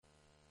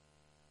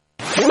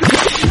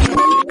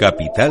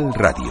Capital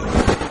Radio,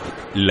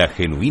 la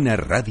genuina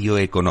radio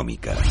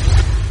económica.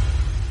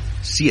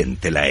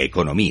 Siente la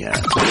economía.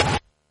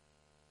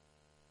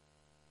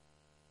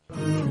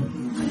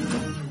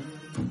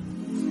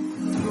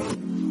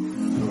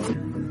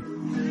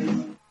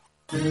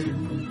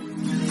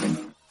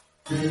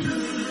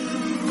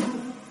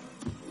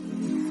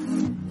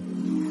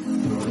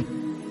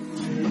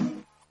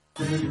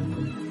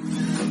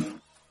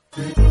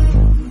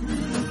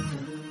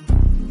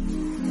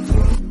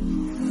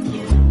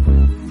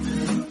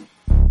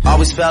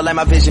 Always felt like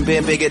my vision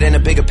been bigger than a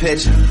bigger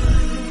picture.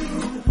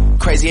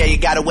 Crazy how you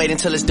gotta wait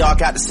until it's dark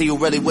out to see who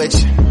really with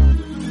you.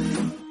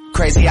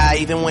 Crazy how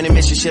even when it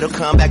miss you, shit'll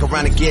come back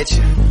around to get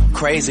you.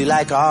 Crazy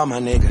like all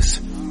my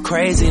niggas.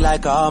 Crazy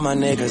like all my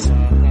niggas.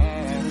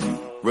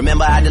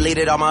 Remember I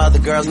deleted all my other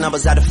girls'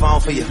 numbers out the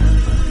phone for you.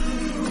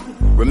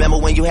 Remember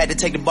when you had to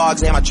take the bar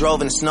exam, I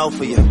drove in the snow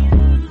for you.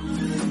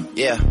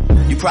 Yeah,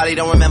 you probably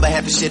don't remember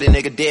half the shit a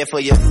nigga did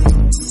for you.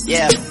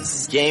 Yeah,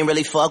 you ain't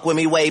really fuck with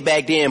me way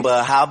back then,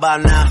 but how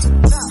about now?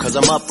 Cause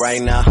I'm up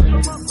right now,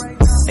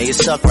 and you're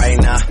stuck right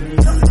now.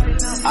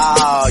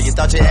 Oh, you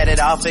thought you had it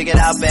all figured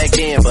out back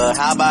then, but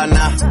how about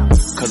now?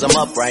 Cause I'm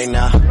up right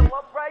now,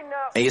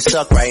 and you're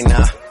stuck right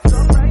now.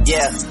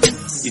 Yeah,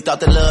 you thought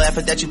the little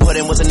effort that you put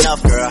in was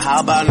enough, girl,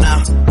 how about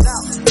now?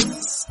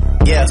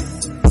 Yeah,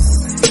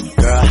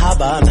 girl, how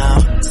about now?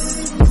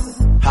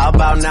 How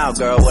about now,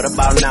 girl, what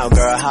about now,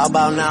 girl, how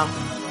about now?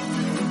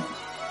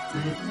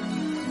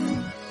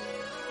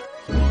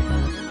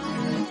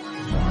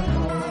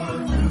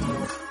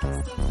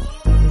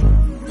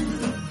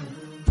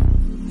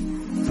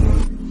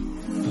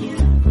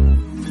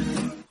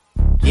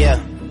 Yeah,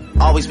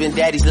 always been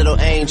daddy's little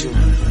angel.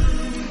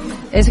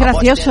 Es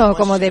gracioso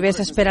como debes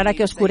esperar a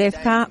que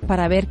oscurezca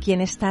para ver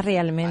quién está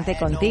realmente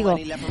contigo.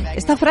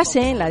 Esta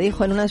frase la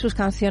dijo en una de sus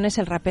canciones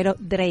el rapero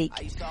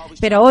Drake.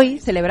 Pero hoy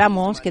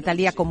celebramos que tal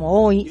día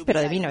como hoy,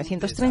 pero de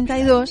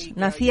 1932,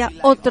 nacía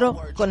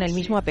otro con el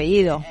mismo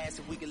apellido,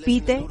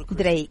 Pete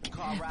Drake,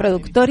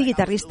 productor y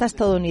guitarrista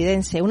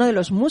estadounidense, uno de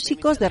los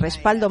músicos de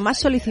respaldo más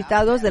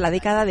solicitados de la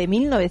década de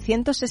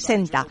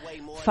 1960,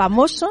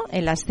 famoso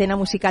en la escena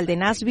musical de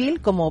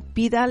Nashville como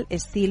pedal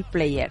steel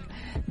player.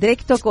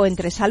 Drake tocó en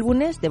 3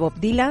 álbumes de Bob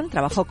Dylan,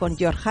 trabajó con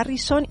George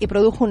Harrison y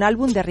produjo un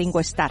álbum de Ringo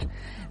Starr.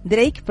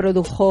 Drake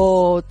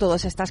produjo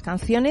todas estas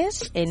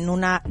canciones en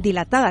una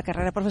dilatada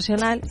carrera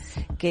profesional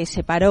que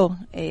se paró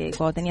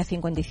cuando tenía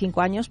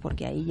 55 años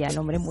porque ahí ya el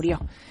hombre murió.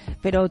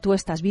 Pero tú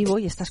estás vivo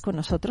y estás con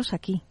nosotros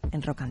aquí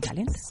en Rock and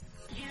Talent.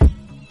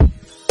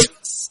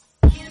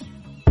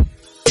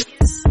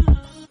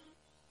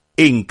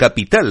 En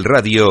Capital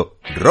Radio,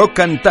 Rock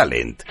and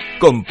Talent,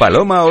 con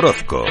Paloma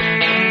Orozco.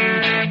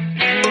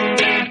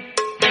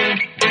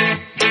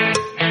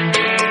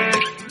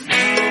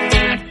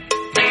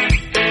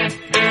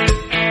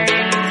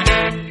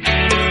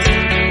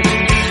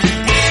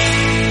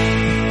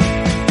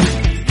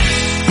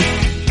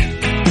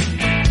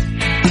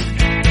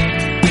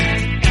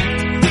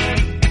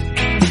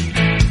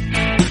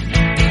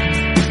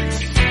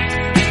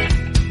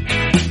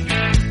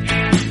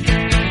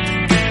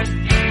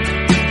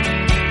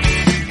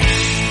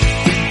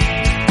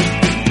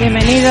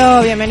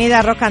 Bienvenida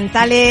a Rock and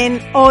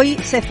Talent. Hoy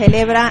se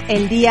celebra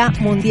el Día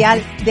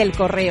Mundial del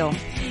Correo.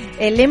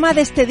 El lema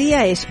de este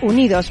día es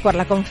Unidos por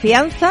la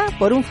confianza,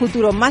 por un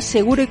futuro más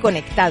seguro y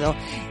conectado.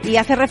 Y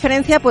hace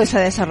referencia pues a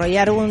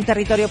desarrollar un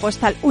territorio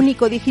postal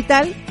único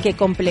digital que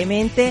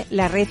complemente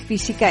la red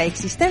física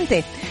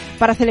existente.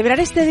 Para celebrar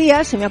este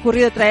día se me ha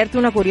ocurrido traerte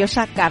una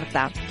curiosa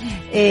carta.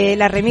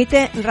 La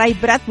remite Ray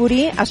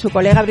Bradbury a su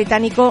colega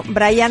británico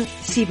Brian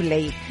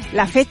Sibley.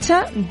 La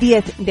fecha,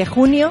 10 de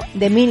junio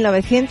de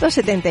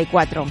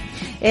 1974.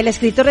 El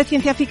escritor de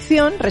ciencia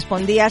ficción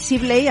respondía a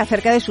Sibley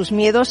acerca de sus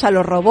miedos a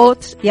los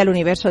robots y al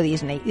universo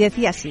Disney. Y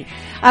decía así: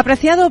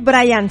 apreciado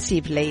Brian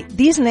Sibley,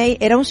 Disney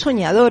era un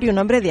soñador y un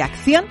hombre de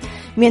acción.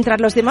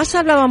 Mientras los demás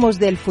hablábamos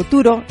del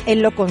futuro,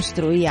 él lo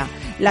construía.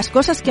 Las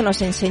cosas que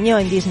nos enseñó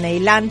en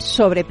Disneyland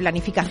sobre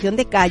planificación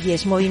de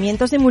calles,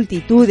 movimientos de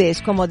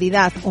multitudes,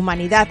 comodidad,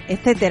 humanidad,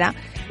 etc.,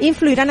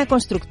 influirán a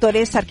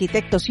constructores,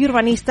 arquitectos y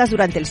urbanistas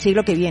durante el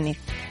siglo que viene.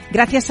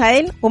 Gracias a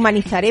él,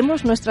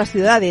 humanizaremos nuestras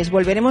ciudades,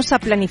 volveremos a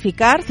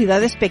planificar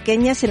ciudades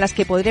pequeñas en las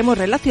que podremos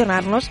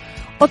relacionarnos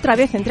otra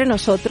vez entre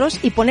nosotros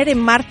y poner en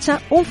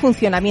marcha un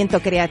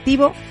funcionamiento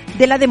creativo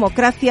de la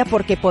democracia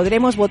porque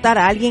podremos votar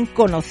a alguien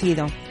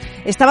conocido.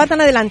 Estaba tan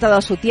adelantado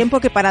a su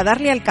tiempo que para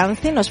darle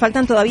alcance nos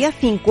faltan todavía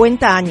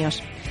 50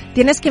 años.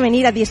 Tienes que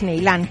venir a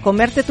Disneyland,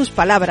 comerte tus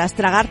palabras,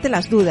 tragarte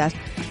las dudas.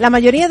 La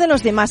mayoría de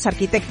los demás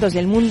arquitectos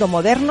del mundo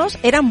modernos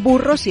eran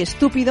burros y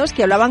estúpidos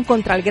que hablaban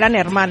contra el gran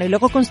hermano y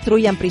luego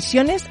construían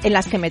prisiones en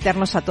las que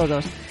meternos a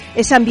todos.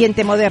 Ese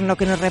ambiente moderno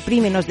que nos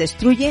reprime y nos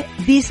destruye,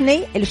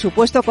 Disney, el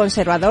supuesto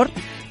conservador,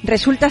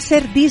 resulta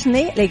ser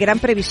Disney el gran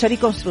previsor y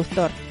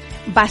constructor.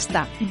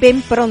 Basta,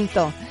 ven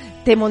pronto.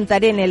 Te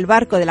montaré en el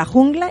barco de la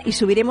jungla y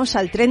subiremos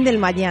al tren del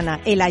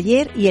mañana, el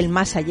ayer y el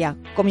más allá.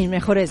 Con mis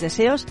mejores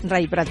deseos,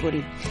 Ray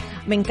Bradbury.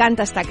 Me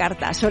encanta esta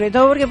carta, sobre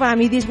todo porque para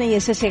mí Disney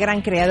es ese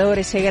gran creador,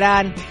 ese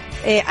gran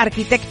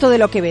arquitecto de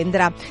lo que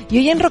vendrá. Y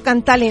hoy en Rock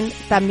and Talent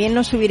también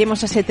nos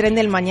subiremos a ese tren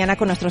del mañana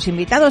con nuestros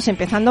invitados,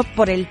 empezando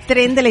por el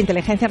tren de la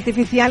inteligencia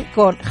artificial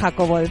con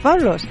Jacobo de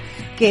Pablos,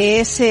 que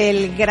es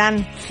el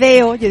gran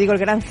CEO, yo digo el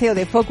gran CEO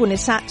de Focun,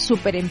 esa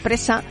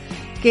superempresa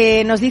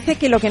que nos dice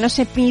que lo que no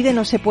se pide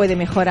no se puede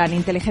mejorar en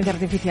inteligencia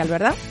artificial,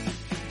 ¿verdad?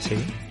 Sí.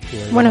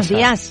 Buenos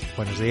días.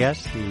 Buenos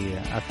días. Y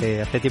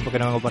hace tiempo que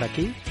no vengo por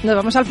aquí. Nos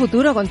vamos al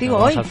futuro contigo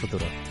hoy. Nos vamos al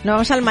futuro. Nos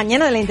vamos al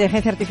mañana de la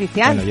inteligencia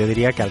artificial. Bueno, yo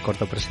diría que al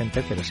corto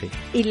presente, pero sí.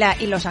 Y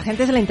los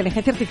agentes de la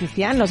inteligencia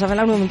artificial nos han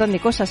hablado un montón de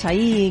cosas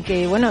ahí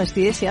que, bueno,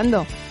 estoy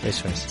deseando.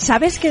 Eso es.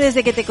 ¿Sabes que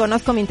desde que te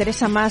conozco me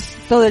interesa más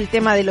todo el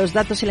tema de los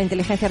datos y la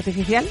inteligencia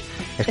artificial?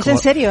 Es en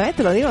serio,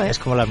 te lo digo, Es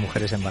como las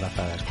mujeres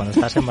embarazadas. Cuando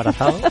estás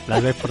embarazado,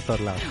 las ves por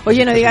todos lados.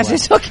 Oye, no digas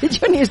eso, que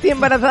yo ni estoy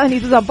embarazada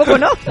ni tú tampoco,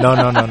 ¿no? No.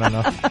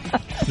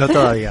 No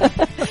todavía.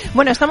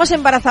 Bueno, estamos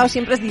embarazados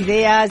siempre de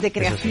ideas, de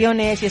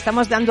creaciones, y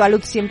estamos dando a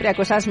luz siempre a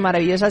cosas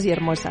maravillosas y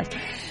hermosas.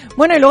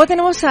 Bueno, y luego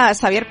tenemos a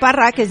Xavier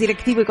Parra, que es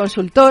directivo y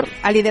consultor,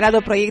 ha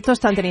liderado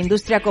proyectos tanto en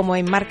industria como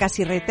en marcas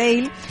y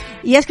retail,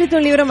 y ha escrito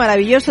un libro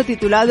maravilloso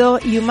titulado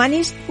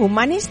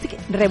Humanistic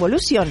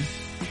Revolution.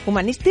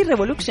 Humanistic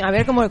Revolution, a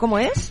ver cómo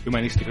es.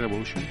 Humanistic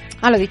Revolution.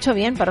 Lo he dicho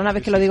bien, para una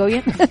vez que lo digo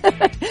bien.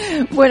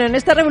 Bueno, en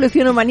esta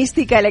revolución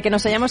humanística en la que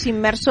nos hallamos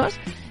inmersos,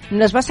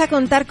 nos vas a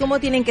contar cómo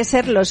tienen que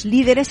ser los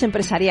líderes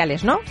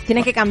empresariales, ¿no?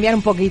 Tienen que cambiar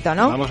un poquito,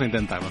 ¿no? Vamos a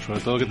intentarlo, sobre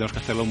todo que tenemos que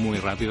hacerlo muy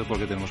rápido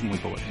porque tenemos muy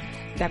poco tiempo.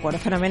 De acuerdo,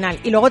 fenomenal.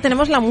 Y luego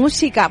tenemos la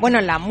música. Bueno,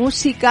 la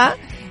música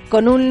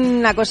con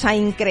una cosa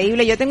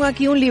increíble. Yo tengo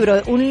aquí un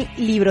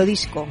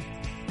librodisco.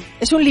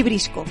 Es un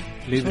librisco.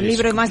 Es un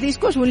libro y más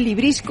discos, un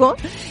librisco.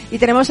 Y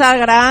tenemos al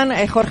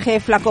gran Jorge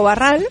Flaco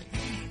Barral,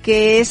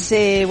 que es,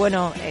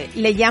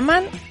 le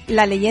llaman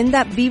la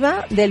leyenda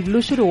viva del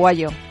blues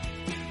uruguayo.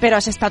 Pero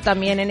has estado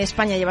también en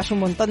España, llevas un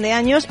montón de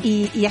años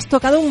y has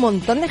tocado un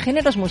montón de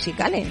géneros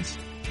musicales.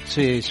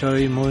 Sí,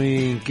 soy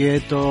muy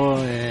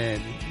inquieto,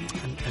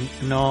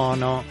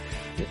 no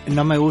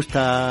me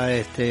gusta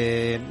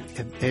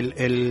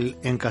el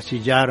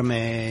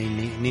encasillarme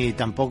ni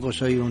tampoco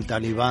soy un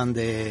talibán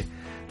de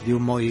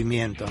un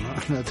movimiento,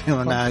 no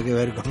tengo nada que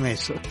ver con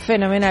eso.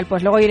 Fenomenal,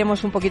 pues luego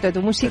iremos un poquito de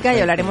tu música. Perfecto.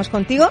 Y hablaremos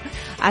contigo.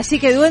 Así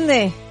que,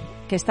 Duende,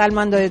 que está al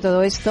mando de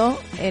todo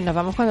esto, nos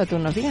vamos cuando tú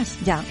nos digas.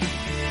 Ya.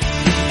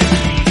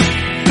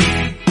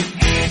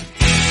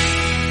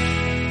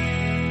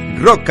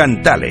 Rock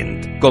and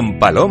Talent con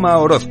Paloma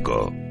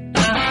Orozco.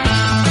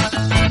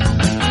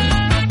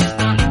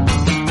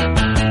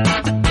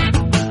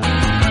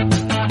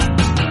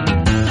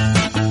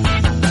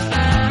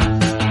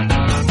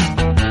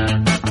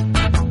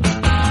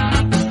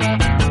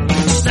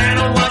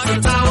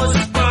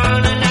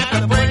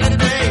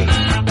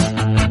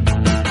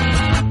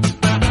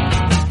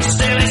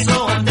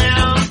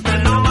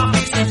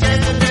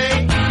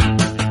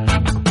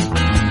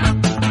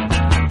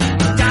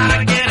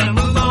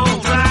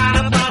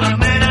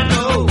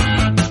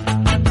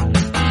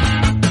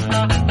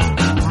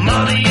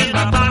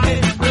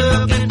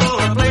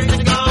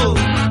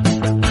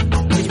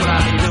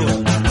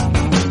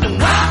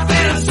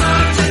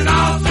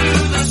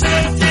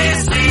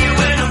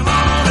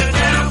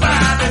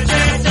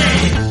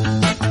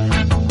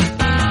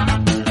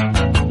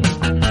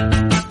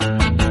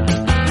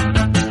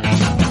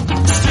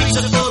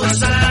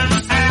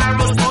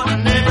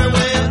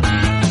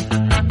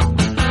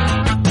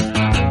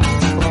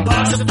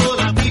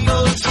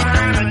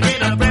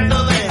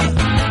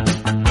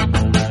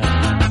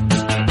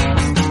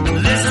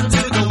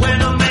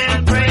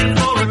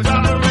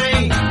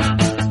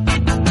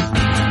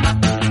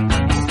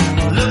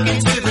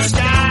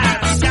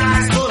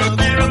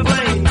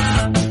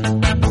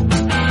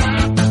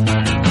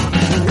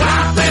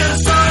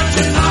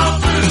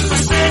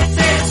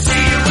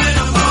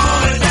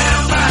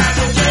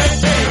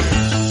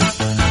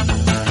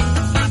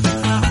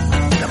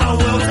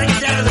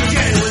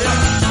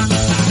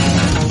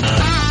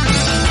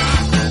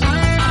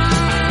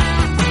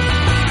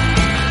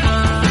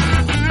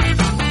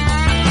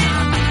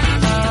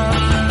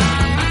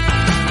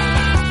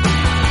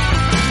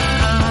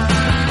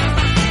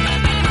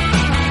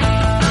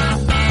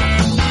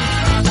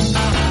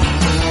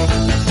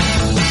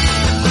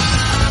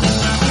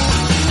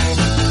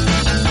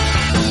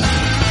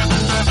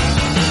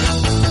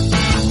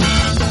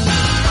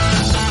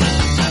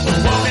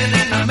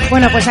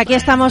 Bueno, pues aquí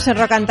estamos en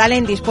Rock and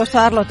Talent, dispuesto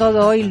a darlo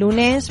todo hoy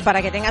lunes,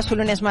 para que tengas un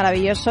lunes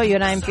maravilloso y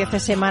una empiece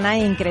semana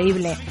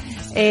increíble.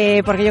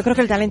 Porque yo creo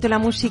que el talento y la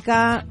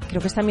música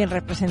creo que están bien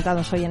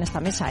representados hoy en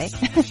esta mesa,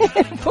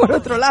 Por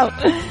otro lado.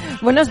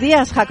 Buenos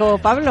días, Jacobo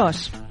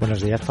Pablos.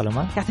 Buenos días,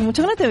 Paloma. Que hace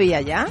mucho que no te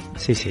veía ya.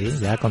 Sí,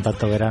 ya con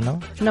tanto verano.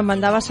 Nos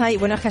mandabas ahí,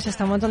 bueno, es que has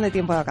estado un montón de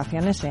tiempo de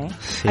vacaciones,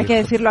 Sí, hay que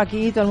decirlo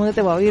aquí, todo el mundo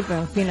te va a oír,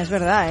 pero en fin, es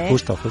verdad,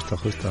 Justo.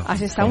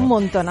 Has estado un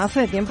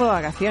montonazo de tiempo de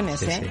vacaciones,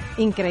 Sí.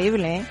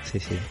 Increíble, Sí.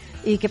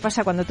 ¿Y qué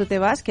pasa cuando tú te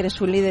vas, que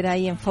eres un líder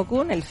ahí en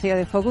Focun, el CEO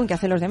de Focun, qué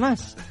hacen los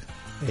demás?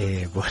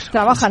 Bueno,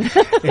 trabajan.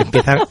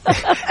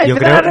 Yo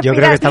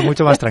creo que están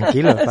mucho más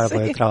tranquilos para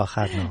poder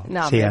trabajar, ¿no?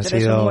 No, sí,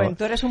 pero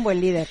tú eres un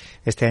buen líder.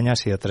 Este año han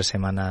sido 3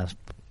 semanas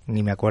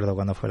Ni me acuerdo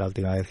cuándo fue la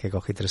última vez que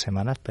cogí 3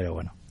 semanas, pero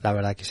bueno, la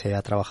verdad que se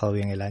ha trabajado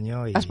bien el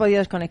año y... ¿Has podido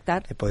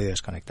desconectar? He podido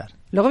desconectar.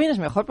 Luego vienes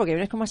mejor porque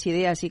vienes con más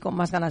ideas y con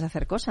más ganas de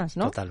hacer cosas,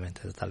 ¿no?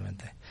 Totalmente.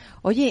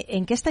 Oye,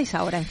 ¿en qué estáis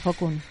ahora en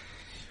Focum?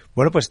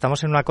 Bueno, pues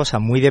estamos en una cosa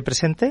muy de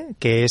presente,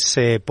 que es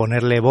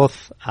ponerle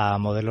voz a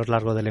modelos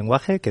largos de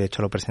lenguaje, que de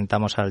hecho lo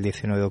presentamos al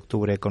 19 de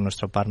octubre con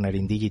nuestro partner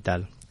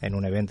InDigital en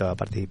un evento. Va a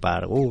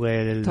participar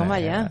Google, Toma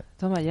ya.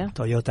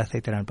 Toyota,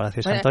 etcétera, en el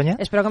Palacio de Bueno, Santoña.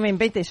 Espero que me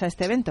invitéis a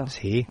este evento.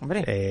 Sí,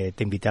 hombre.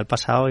 Te invité al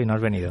pasado y no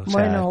has venido.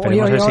 Bueno,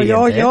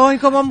 hoy,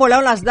 cómo han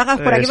volado las dagas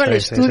por aquí por el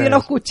estudio,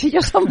 los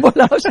cuchillos han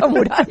volado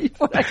samuráis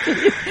por aquí.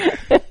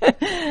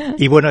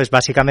 Y bueno, es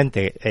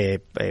básicamente,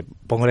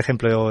 pongo el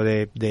ejemplo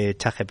de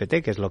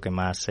ChatGPT, que es lo que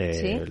más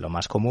lo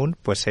más común,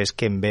 pues es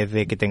que en vez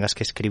de que tengas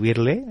que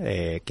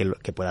escribirle,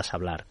 que puedas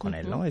hablar con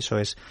él, ¿no? Eso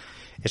es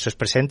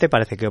presente,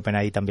 parece que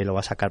OpenAI también lo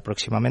va a sacar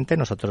próximamente,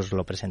 nosotros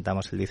lo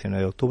presentamos el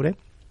 19 de octubre.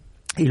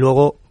 Y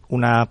luego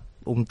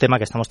un tema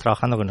que estamos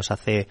trabajando que nos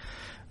hace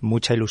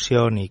mucha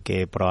ilusión y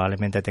que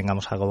probablemente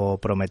tengamos algo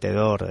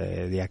prometedor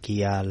de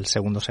aquí al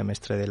segundo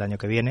semestre del año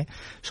que viene,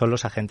 son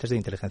los agentes de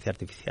inteligencia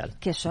artificial.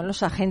 ¿Qué son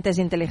los agentes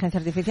de inteligencia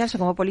artificial? ¿Son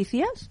como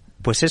policías?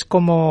 Pues es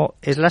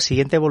la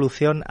siguiente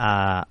evolución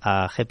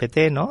a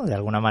GPT, ¿no? De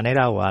alguna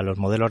manera, o a los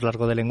modelos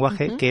largos de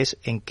lenguaje, que es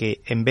en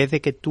que en vez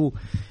de que tú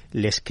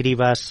le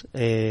escribas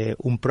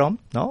un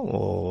prompt,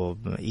 ¿no?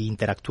 Y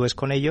interactúes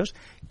con ellos,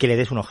 que le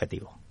des un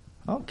objetivo,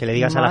 ¿no? Que le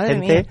digas a la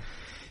gente...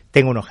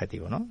 Tengo un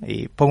objetivo, ¿no?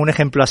 Y pongo un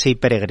ejemplo así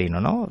peregrino,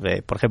 ¿no?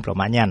 Por ejemplo,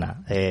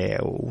 mañana,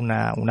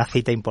 una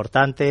cita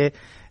importante,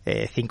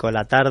 5 de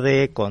la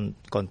tarde, con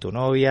tu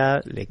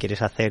novia, le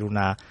quieres hacer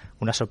una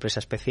sorpresa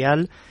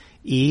especial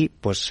y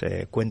pues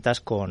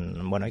cuentas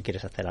y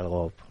quieres hacer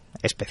algo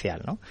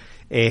especial, ¿no?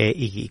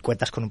 Y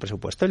cuentas con un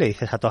presupuesto y le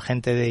dices a tu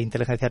agente de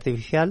inteligencia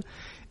artificial,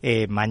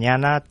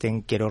 mañana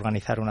quiero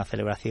organizar una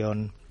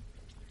celebración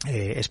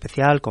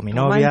especial con mi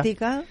novia.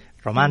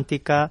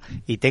 Romántica,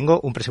 y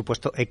tengo un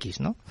presupuesto X,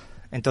 ¿no?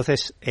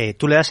 Entonces,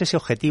 tú le das ese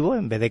objetivo,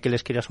 en vez de que le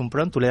escribas un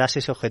prompt, tú le das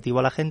ese objetivo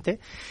al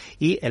agente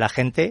y el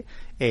agente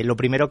lo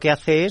primero que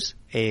hace es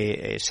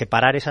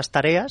separar esas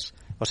tareas,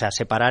 o sea,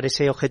 separar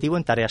ese objetivo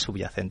en tareas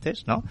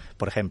subyacentes, ¿no?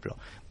 Por ejemplo,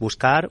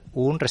 buscar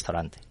un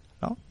restaurante,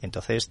 ¿no?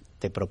 Entonces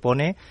te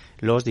propone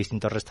los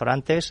distintos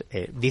restaurantes,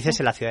 dices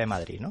en la ciudad de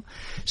Madrid, ¿no?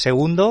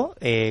 Segundo,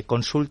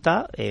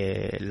 consulta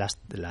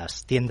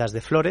las tiendas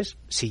de flores.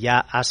 Si ya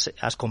has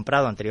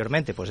comprado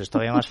anteriormente, pues es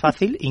todavía más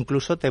fácil.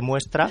 Incluso te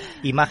muestra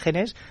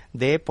imágenes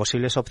de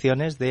posibles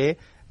opciones de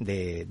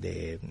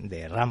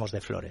ramos de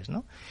flores,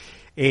 ¿no?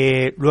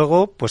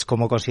 Luego, pues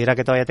como considera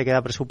que todavía te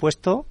queda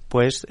presupuesto,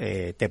 pues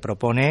te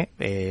propone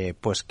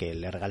pues que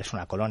le regales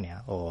una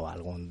colonia o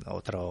algún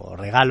otro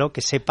regalo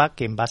que sepa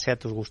que en base a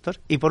tus gustos.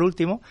 Y por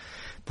último,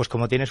 pues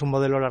como tienes un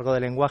modelo largo de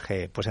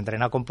lenguaje pues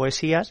entrenado con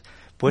poesías,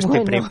 pues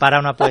te prepara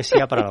una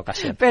poesía para la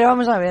ocasión. Pero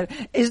vamos a ver,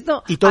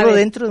 esto... Y todo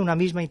dentro de una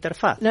misma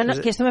interfaz. No,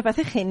 que esto me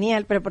parece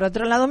genial, pero por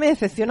otro lado me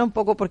decepciona un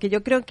poco, porque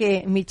yo creo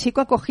que mi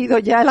chico ha cogido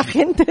ya el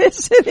agente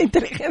ese de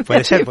inteligencia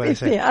artificial. Puede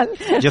ser.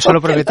 Yo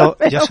solo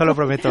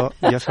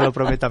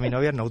prometo a mi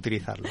novia no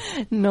utilizarlo.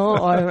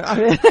 No, a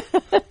ver,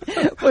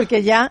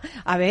 porque ya,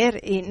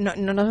 y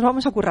no nos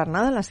vamos a currar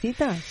nada en las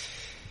citas.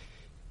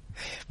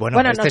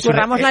 Bueno, nos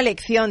curramos la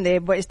lección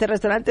de este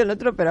restaurante o el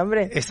otro, pero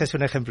hombre... Este es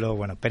un ejemplo,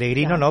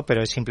 peregrino, ¿no?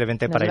 Pero es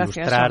simplemente para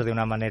ilustrar de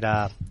una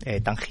manera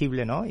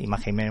tangible, ¿no?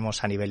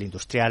 Imaginemos a nivel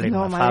industrial, en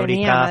una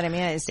fábrica, madre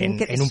mía,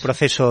 en un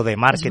proceso de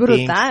marketing.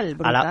 Es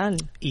brutal.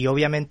 Y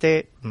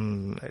obviamente,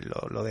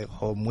 lo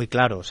dejo muy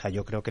claro, o sea,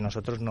 yo creo que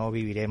nosotros no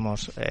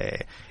viviremos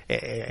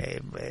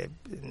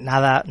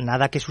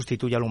nada que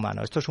sustituya al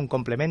humano. Esto es un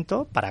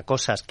complemento para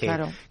cosas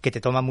que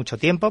te toman mucho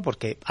tiempo,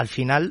 porque al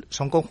final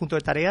son conjunto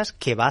de tareas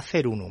que va a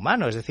hacer un humano.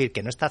 Es decir,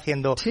 que no está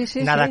haciendo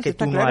nada que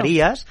tú no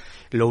harías,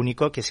 lo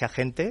único que ese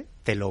agente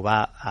te lo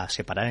va a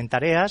separar en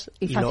tareas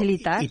y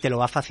te lo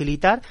va a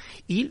facilitar,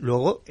 y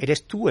luego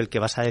eres tú el que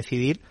vas a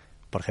decidir,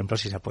 por ejemplo,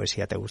 si esa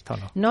poesía te gusta o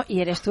no. No,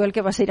 y eres tú el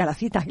que vas a ir a la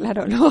cita,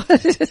 claro. Luego,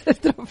 si se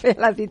estropea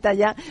la cita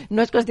ya,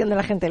 no es cuestión de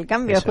la gente del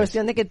cambio, es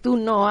cuestión de que tú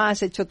no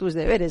has hecho tus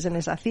deberes en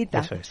esa cita.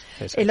 Eso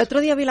es. El otro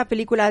día vi la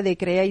película de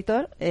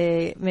Creator,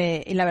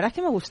 y la verdad es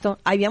que me gustó.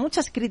 Había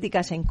muchas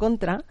críticas en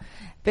contra,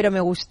 pero me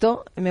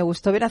gustó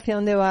ver hacia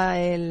dónde va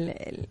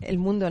el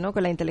mundo, ¿no?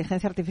 Con la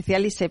inteligencia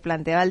artificial, y se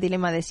planteaba el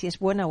dilema de si es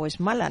buena o es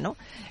mala, ¿no?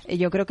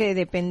 Yo creo que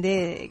creo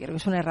que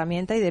es una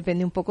herramienta y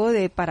depende un poco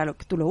de para lo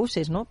que tú lo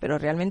uses, ¿no? Pero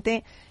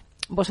realmente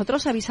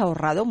vosotros habéis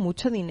ahorrado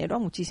mucho dinero a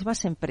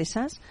muchísimas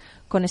empresas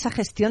con esa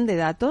gestión de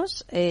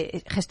datos,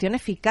 gestión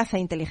eficaz e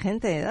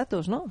inteligente de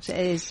datos, ¿no? O sea,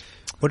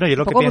 bueno, yo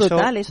lo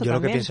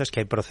que pienso es que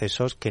hay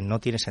procesos que no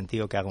tiene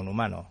sentido que haga un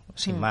humano,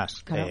 sin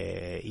más, claro.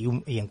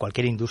 Y en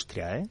cualquier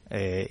industria,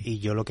 y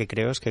yo lo que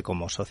creo es que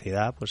como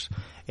sociedad, pues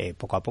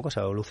poco a poco se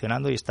va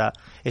evolucionando, y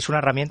es una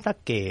herramienta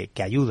que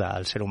ayuda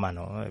al ser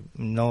humano.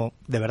 No,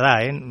 de verdad,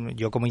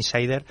 yo como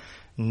insider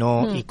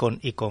y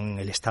con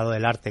el estado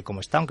del arte como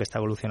está, aunque está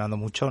evolucionando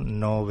mucho,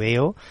 no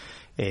veo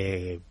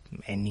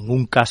en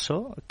ningún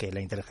caso que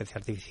la inteligencia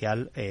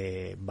artificial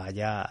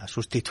vaya a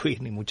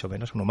sustituir ni mucho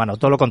menos un humano.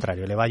 Todo lo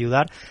contrario, le va a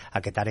ayudar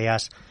a que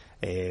tareas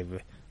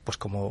pues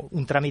como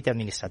un trámite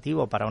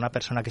administrativo para una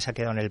persona que se ha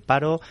quedado en el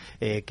paro,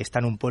 que está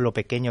en un pueblo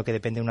pequeño que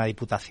depende de una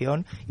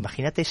diputación.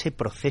 Imagínate ese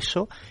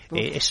proceso,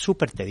 es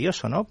súper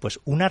tedioso, ¿no? Pues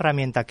una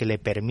herramienta que le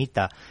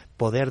permita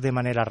poder de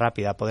manera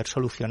rápida, poder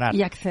solucionar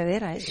y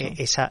acceder a eso.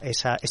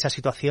 Esa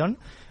situación,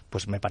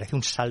 pues me parece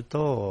un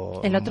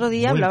salto. El otro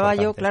día hablaba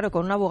importante. yo, claro,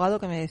 con un abogado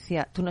que me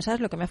decía, tú no sabes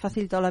lo que me ha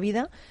facilitado la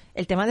vida,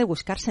 el tema de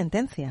buscar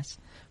sentencias,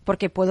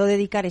 porque puedo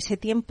dedicar ese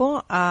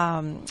tiempo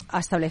a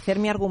establecer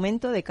mi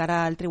argumento de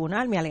cara al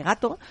tribunal, mi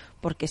alegato,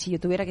 porque si yo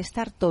tuviera que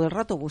estar todo el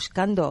rato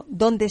buscando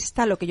dónde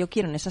está lo que yo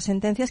quiero en esas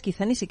sentencias,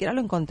 quizá ni siquiera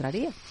lo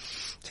encontraría.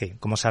 Sí,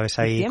 como sabes,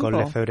 ahí con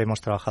Lefebvre hemos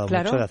trabajado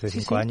mucho desde hace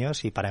 5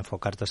 años, y para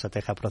enfocar tu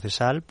estrategia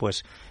procesal,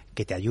 pues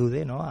que te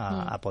ayude, ¿no?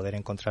 a poder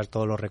encontrar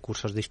todos los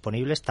recursos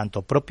disponibles,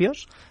 tanto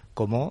propios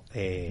como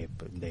de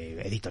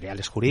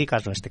editoriales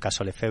jurídicas, en este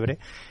caso Lefebvre,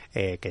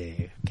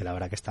 que la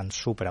verdad que están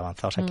súper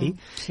avanzados aquí,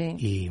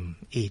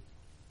 y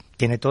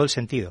tiene todo el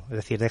sentido. Es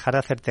decir, dejar de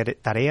hacer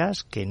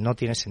tareas que no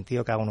tiene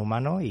sentido que haga un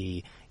humano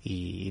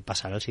y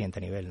pasar al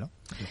siguiente nivel, ¿no?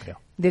 Yo creo.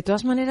 De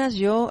todas maneras,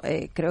 yo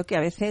creo que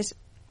a veces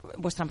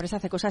vuestra empresa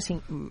hace cosas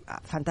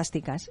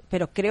fantásticas,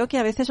 pero creo que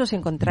a veces os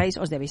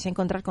debéis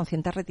encontrar con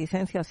cierta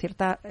reticencia o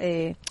cierta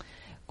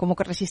como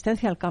que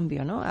resistencia al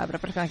cambio, ¿no? Habrá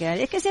personas que dirán,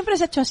 es que siempre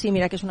se ha hecho así,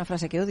 mira que es una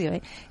frase que odio,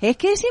 es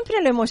que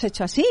siempre lo hemos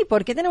hecho así,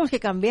 ¿por qué tenemos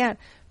que cambiar?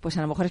 Pues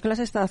a lo mejor es que lo has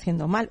estado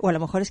haciendo mal, o a lo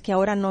mejor es que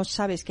ahora no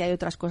sabes que hay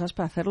otras cosas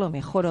para hacerlo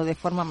mejor o de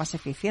forma más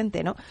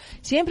eficiente, ¿no?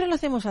 Siempre lo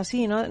hacemos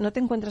así, ¿no? No te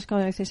encuentras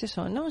cuando dices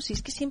eso, no, si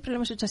es que siempre lo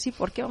hemos hecho así,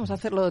 ¿por qué vamos a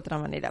hacerlo de otra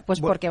manera? Pues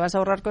porque vas a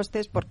ahorrar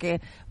costes,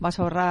 porque vas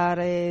a ahorrar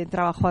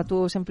trabajo a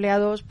tus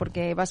empleados,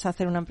 porque vas a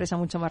hacer una empresa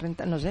mucho más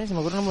rentable, no sé, se me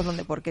ocurre un montón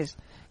de porqués.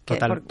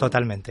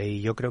 Totalmente,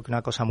 y yo creo que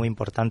una cosa muy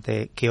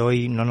importante que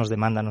hoy no nos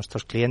demandan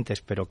nuestros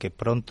clientes, pero que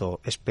pronto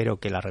espero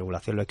que la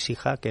regulación lo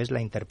exija, que es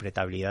la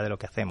interpretabilidad de lo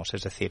que hacemos.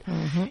 Es decir,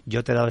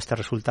 yo te he dado este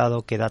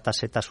resultado, qué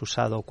dataset has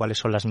usado, cuáles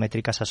son las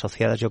métricas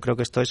asociadas. Yo creo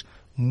que esto es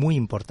muy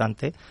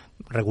importante,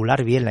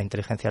 regular bien la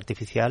inteligencia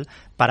artificial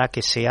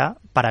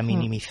para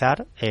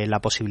minimizar la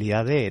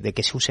posibilidad de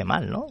que se use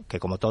mal, ¿no? Que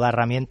como toda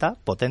herramienta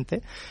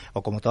potente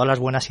o como todas las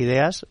buenas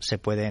ideas se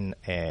pueden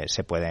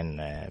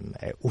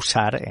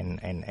usar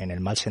en el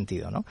mal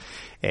sentido, ¿no?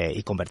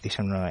 Y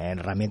convertirse en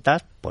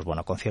herramientas, pues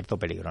bueno, con cierto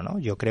peligro, ¿no?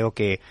 Yo creo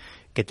que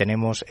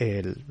tenemos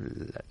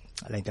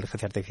la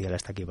inteligencia artificial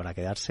está aquí para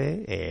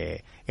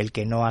quedarse, el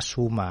que no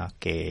asuma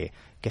que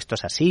esto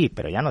es así,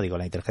 pero ya no digo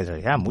la inteligencia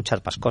artificial,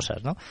 muchas más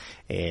cosas, ¿no?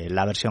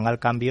 La aversión al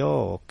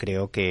cambio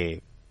creo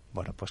que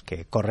bueno, pues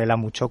que correla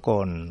mucho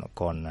con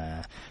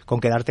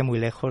quedarte muy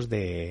lejos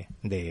de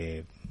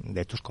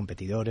tus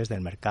competidores,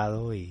 del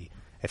mercado y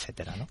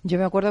etcétera, ¿no? Yo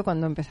me acuerdo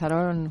cuando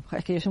empezaron,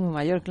 es que yo soy muy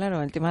mayor,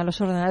 claro, el tema de los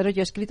ordenadores,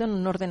 yo he escrito en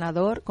un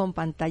ordenador con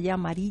pantalla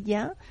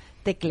amarilla,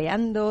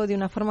 tecleando de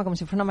una forma como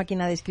si fuera una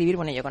máquina de escribir.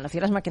 Bueno, yo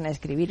conocía las máquinas de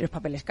escribir, los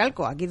papeles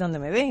calco, aquí donde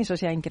me ven, eso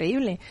sea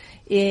increíble.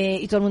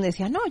 Y todo el mundo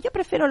decía, no, yo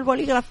prefiero el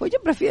bolígrafo,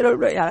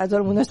 ahora todo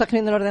el mundo está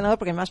escribiendo en el ordenador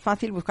porque es más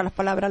fácil buscar las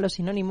palabras, los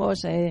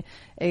sinónimos,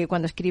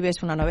 cuando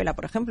escribes una novela,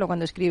 por ejemplo,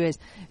 cuando escribes.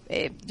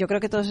 Yo creo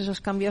que todos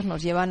esos cambios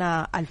nos llevan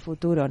al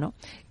futuro, ¿no?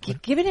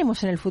 ¿Qué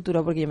veremos en el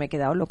futuro? Porque yo me he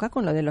quedado loca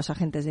con lo de los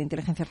agentes de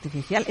inteligencia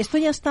artificial. ¿Esto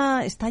ya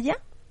está ya?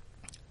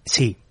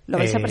 Sí. ¿Lo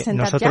vais a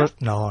presentar nosotros,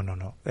 ya?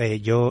 No.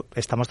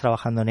 Estamos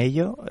trabajando en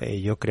ello.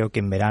 Yo creo que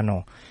en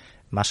verano,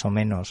 más o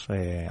menos,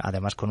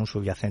 además con un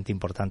subyacente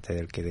importante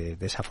del que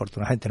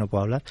desafortunadamente no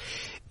puedo hablar,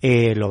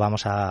 lo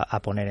vamos a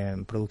poner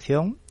en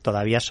producción.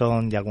 Todavía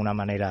son de alguna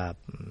manera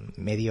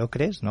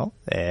mediocres, ¿no?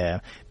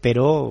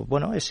 Pero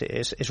bueno,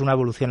 es una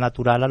evolución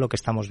natural a lo que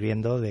estamos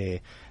viendo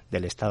del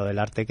estado del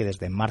arte, que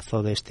desde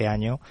marzo de este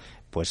año,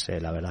 pues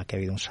la verdad que ha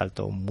habido un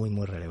salto muy,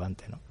 muy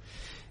relevante, ¿no?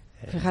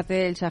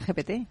 Fíjate el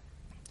ChatGPT.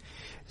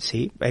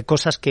 Sí, hay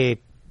cosas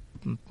que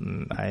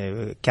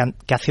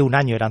hace un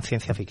año eran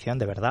ciencia ficción,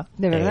 de verdad.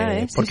 De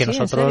verdad, porque sí,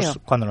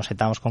 nosotros, cuando nos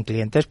sentábamos con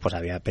clientes, pues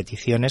había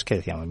peticiones que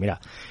decíamos, mira,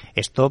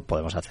 esto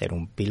podemos hacer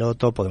un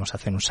piloto, podemos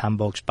hacer un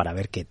sandbox para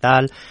ver qué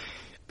tal,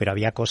 pero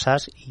había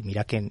cosas, y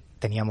mira que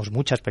teníamos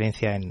mucha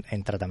experiencia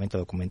en tratamiento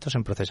de documentos,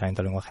 en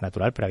procesamiento de lenguaje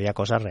natural, pero había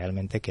cosas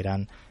realmente que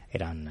eran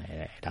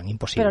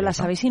imposibles. Pero las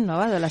habéis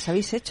innovado, las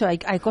habéis hecho.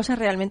 Hay cosas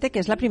realmente que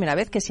es la primera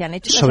vez que se han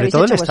hecho. Y sobre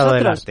todo el estado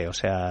vosotros. del arte. O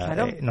sea,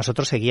 claro.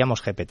 Nosotros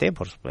seguíamos GPT,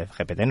 pues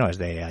GPT no es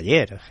de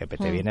ayer.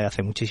 GPT viene de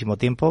hace muchísimo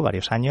tiempo,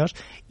 varios años,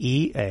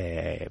 y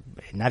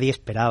nadie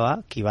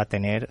esperaba que iba a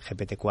tener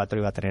GPT-4,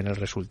 iba a tener el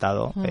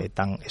resultado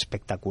tan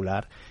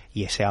espectacular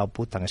y ese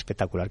output tan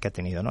espectacular que ha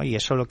tenido, ¿no? Y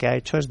eso lo que ha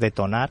hecho es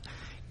detonar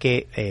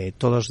que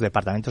todos los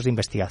departamentos de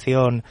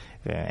investigación,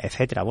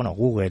 etcétera, bueno,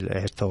 Google,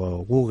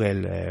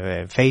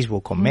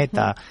 Facebook con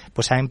Meta,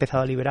 pues han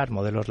empezado a liberar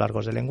modelos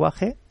largos de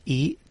lenguaje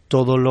y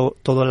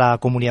toda la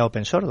comunidad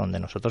open source donde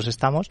nosotros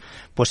estamos,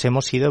 pues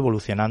hemos ido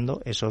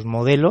evolucionando esos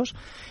modelos.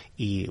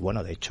 Y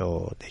bueno, de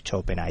hecho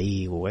OpenAI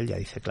y Google ya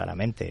dice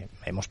claramente,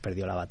 hemos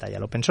perdido la batalla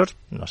al open source,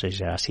 no sé si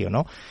será así o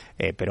no,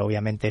 pero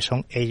obviamente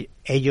son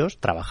ellos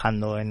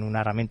trabajando en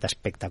una herramienta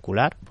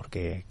espectacular,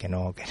 porque que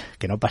no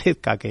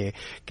parezca que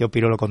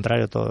opino lo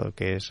contrario, todo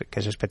que es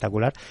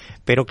espectacular,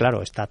 pero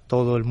claro, está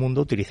todo el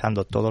mundo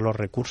utilizando todos los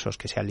recursos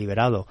que se han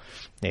liberado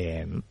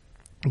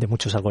de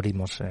muchos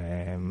algoritmos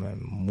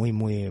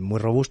muy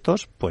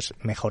robustos, pues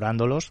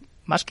mejorándolos,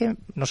 más que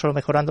no solo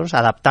mejorándolos,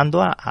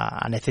 adaptando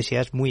a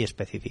necesidades muy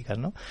específicas,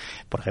 ¿no?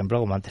 Por ejemplo,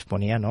 como antes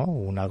ponía, ¿no?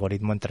 Un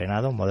algoritmo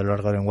entrenado, un modelo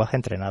largo de lenguaje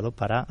entrenado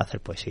para hacer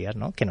poesías,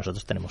 ¿no? Que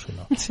nosotros tenemos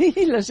uno. Sí,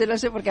 lo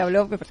sé porque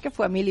habló, pero es que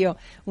fue Emilio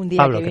un día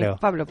Pablo, que creo.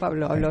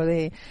 Pablo habló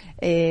de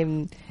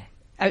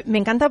me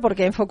encanta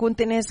porque en Focun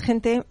tienes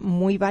gente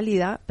muy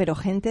válida, pero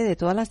gente de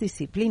todas las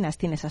disciplinas.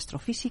 ¿Tienes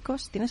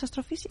astrofísicos? ¿Tienes...?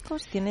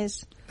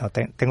 No,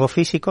 tengo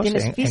físicos.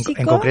 ¿Físicos?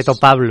 En concreto,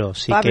 Pablo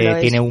sí Pablo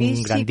que tiene un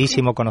físico,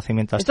 grandísimo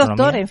conocimiento de es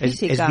astronomía. Doctor en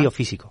física. Es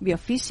biofísico.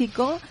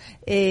 Biofísico.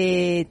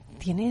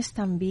 Tienes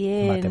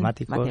también...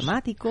 Matemáticos.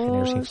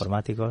 Ingenieros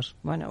informáticos.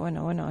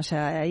 Bueno. O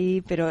sea, ahí...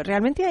 Pero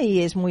realmente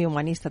ahí es muy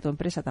humanista tu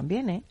empresa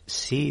también, ¿eh?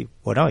 Sí,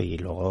 bueno, y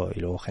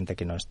luego gente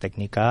que no es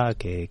técnica,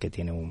 que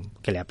tiene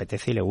que le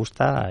apetece y le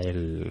gusta.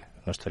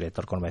 Nuestro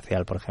director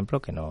comercial, por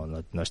ejemplo, que no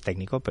es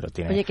técnico, pero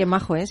tiene... Oye, qué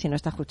majo, si no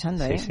está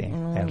escuchando, Sí,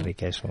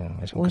 Enrique es un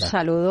un crack.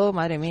 Saludo,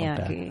 madre mía.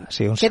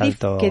 Sí, un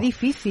salto... Qué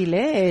difícil,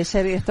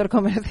 ser director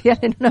comercial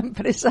en una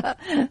empresa,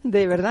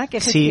 de verdad, que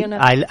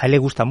gestiona... Sí, a él le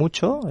gusta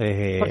mucho.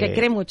 Porque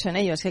cree mucho en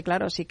ello. Es que,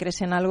 claro, si crees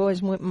en algo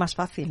es más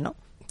fácil, ¿no?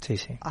 Sí.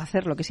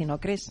 Hacerlo que si no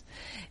crees.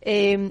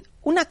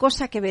 Una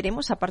cosa que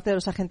veremos, aparte de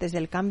los agentes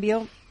del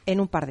cambio, en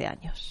un par de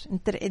años,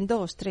 en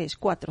 2, 3,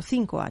 4,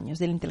 5 años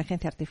de la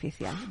inteligencia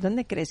artificial.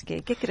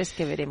 ¿Qué crees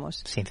que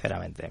veremos?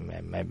 Sinceramente,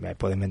 me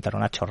puedo inventar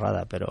una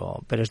chorrada,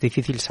 pero es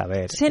difícil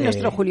saber. Sé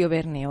nuestro Julio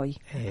Verne hoy.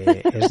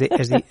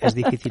 Es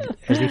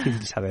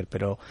difícil saber,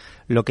 pero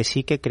lo que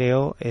sí que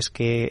creo es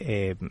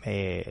que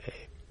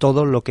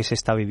todo lo que se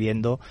está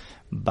viviendo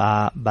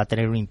va a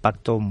tener un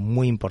impacto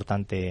muy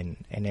importante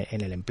en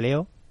el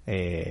empleo.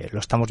 Lo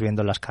estamos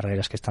viendo en las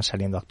carreras que están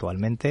saliendo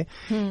actualmente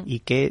y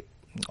que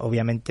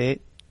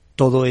obviamente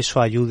todo eso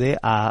ayude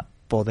a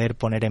poder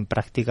poner en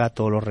práctica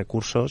todos los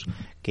recursos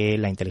que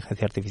la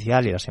inteligencia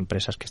artificial y las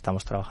empresas que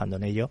estamos trabajando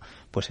en ello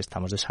pues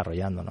estamos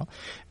desarrollando, ¿no?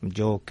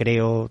 Yo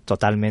creo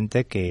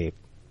totalmente que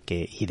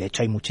y de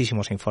hecho hay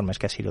muchísimos informes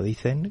que así lo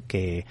dicen,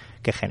 que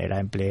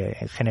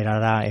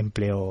generará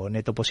empleo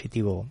neto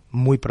positivo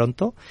muy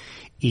pronto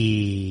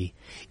y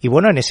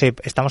bueno,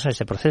 estamos en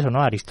ese proceso,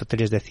 ¿no?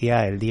 Aristóteles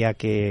decía el día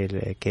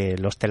que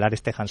los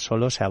telares tejan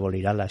solos se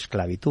abolirá la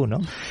esclavitud, ¿no?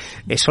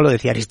 Eso lo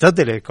decía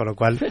Aristóteles, con lo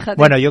cual, fíjate.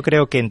 Bueno, yo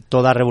creo que en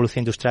toda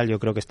revolución industrial yo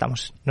creo que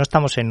no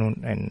estamos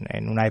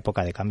en una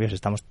época de cambios,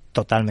 estamos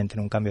totalmente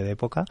en un cambio de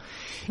época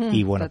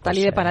y bueno, total,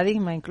 pues, y de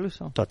paradigma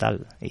incluso.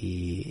 Total,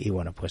 y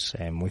bueno, pues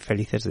muy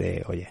felices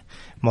de,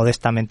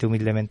 modestamente,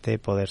 humildemente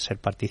poder ser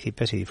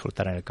partícipes y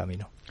disfrutar en el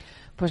camino.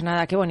 Pues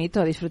nada, qué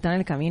bonito, disfrutar en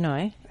el camino,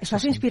 ¿eh?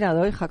 Estás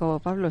inspirado hoy, Jacobo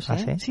Pablos, ¿eh? ¿Ah,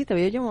 sí? Sí, te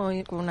veo yo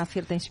con una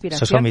cierta inspiración.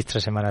 Esas son mis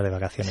 3 semanas de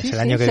vacaciones. Sí, el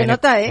año que se viene,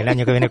 nota, ¿eh? El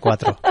año que viene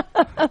 4.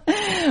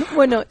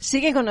 Bueno,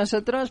 sigue con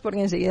nosotros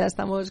porque enseguida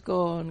estamos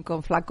con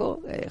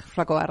Flaco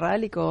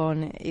Barral y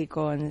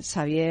con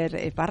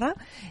Xavier Parra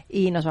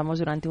y nos vamos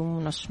durante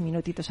unos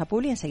minutitos a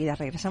Publi y enseguida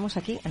regresamos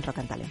aquí en Rock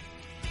and Talent.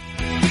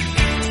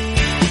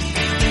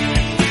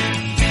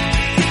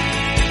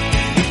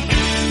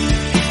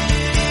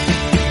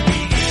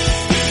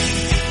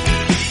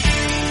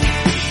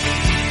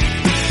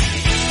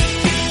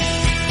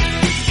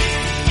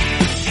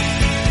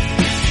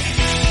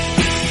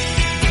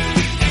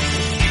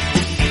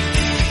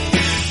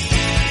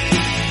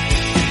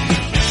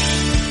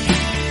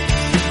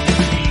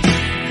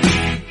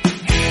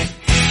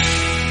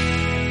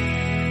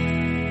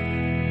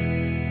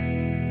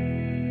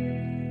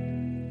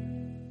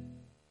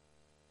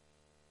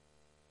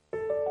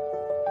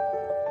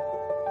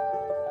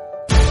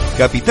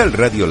 Capital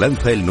Radio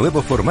lanza el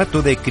nuevo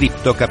formato de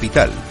Cripto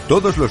Capital,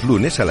 todos los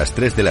lunes a las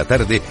 3 de la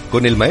tarde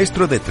con el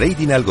maestro de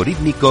trading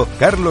algorítmico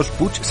Carlos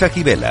Puig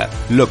Sajibela.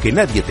 Lo que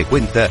nadie te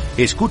cuenta,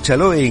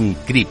 escúchalo en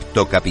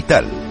Cripto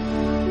Capital.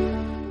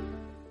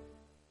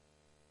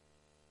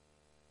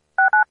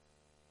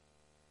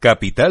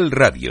 Capital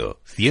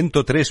Radio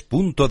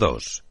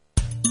 103.2.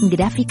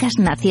 Gráficas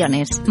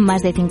Naciones.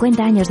 Más de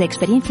 50 años de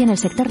experiencia en el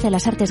sector de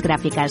las artes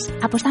gráficas.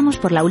 Apostamos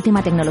por la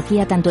última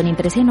tecnología tanto en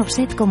impresión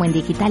offset como en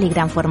digital y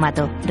gran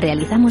formato.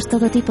 Realizamos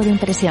todo tipo de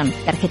impresión.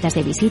 Tarjetas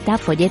de visita,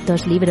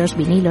 folletos, libros,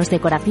 vinilos,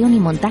 decoración y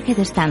montaje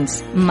de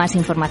stands. Más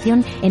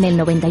información en el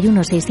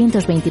 91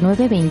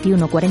 629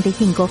 21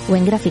 45 o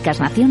en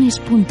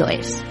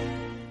gráficasnaciones.es.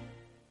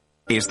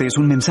 Este es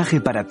un mensaje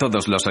para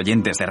todos los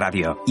oyentes de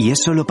radio y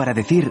es solo para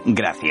decir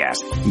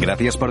gracias.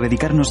 Gracias por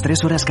dedicarnos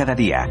 3 horas cada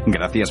día.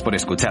 Gracias por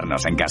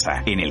escucharnos en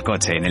casa, en el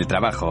coche, en el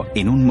trabajo,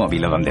 en un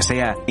móvil o donde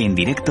sea, en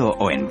directo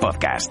o en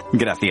podcast.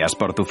 Gracias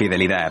por tu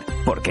fidelidad,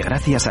 porque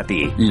gracias a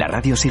ti, la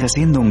radio sigue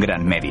siendo un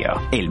gran medio,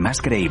 el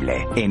más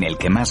creíble, en el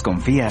que más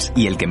confías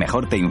y el que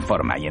mejor te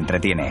informa y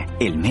entretiene.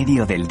 El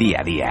medio del día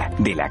a día,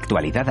 de la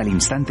actualidad al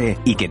instante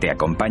y que te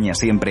acompaña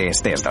siempre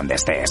estés donde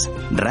estés.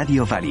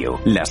 Radio Value,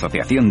 la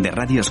Asociación de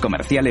Radios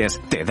Comerciales,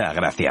 te da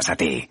gracias a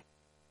ti.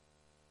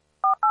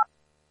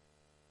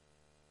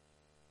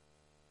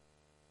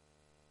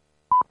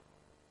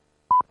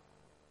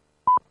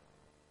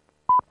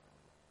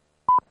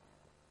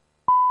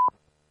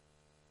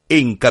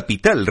 En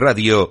Capital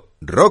Radio,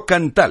 Rock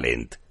and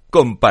Talent,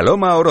 con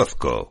Paloma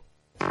Orozco.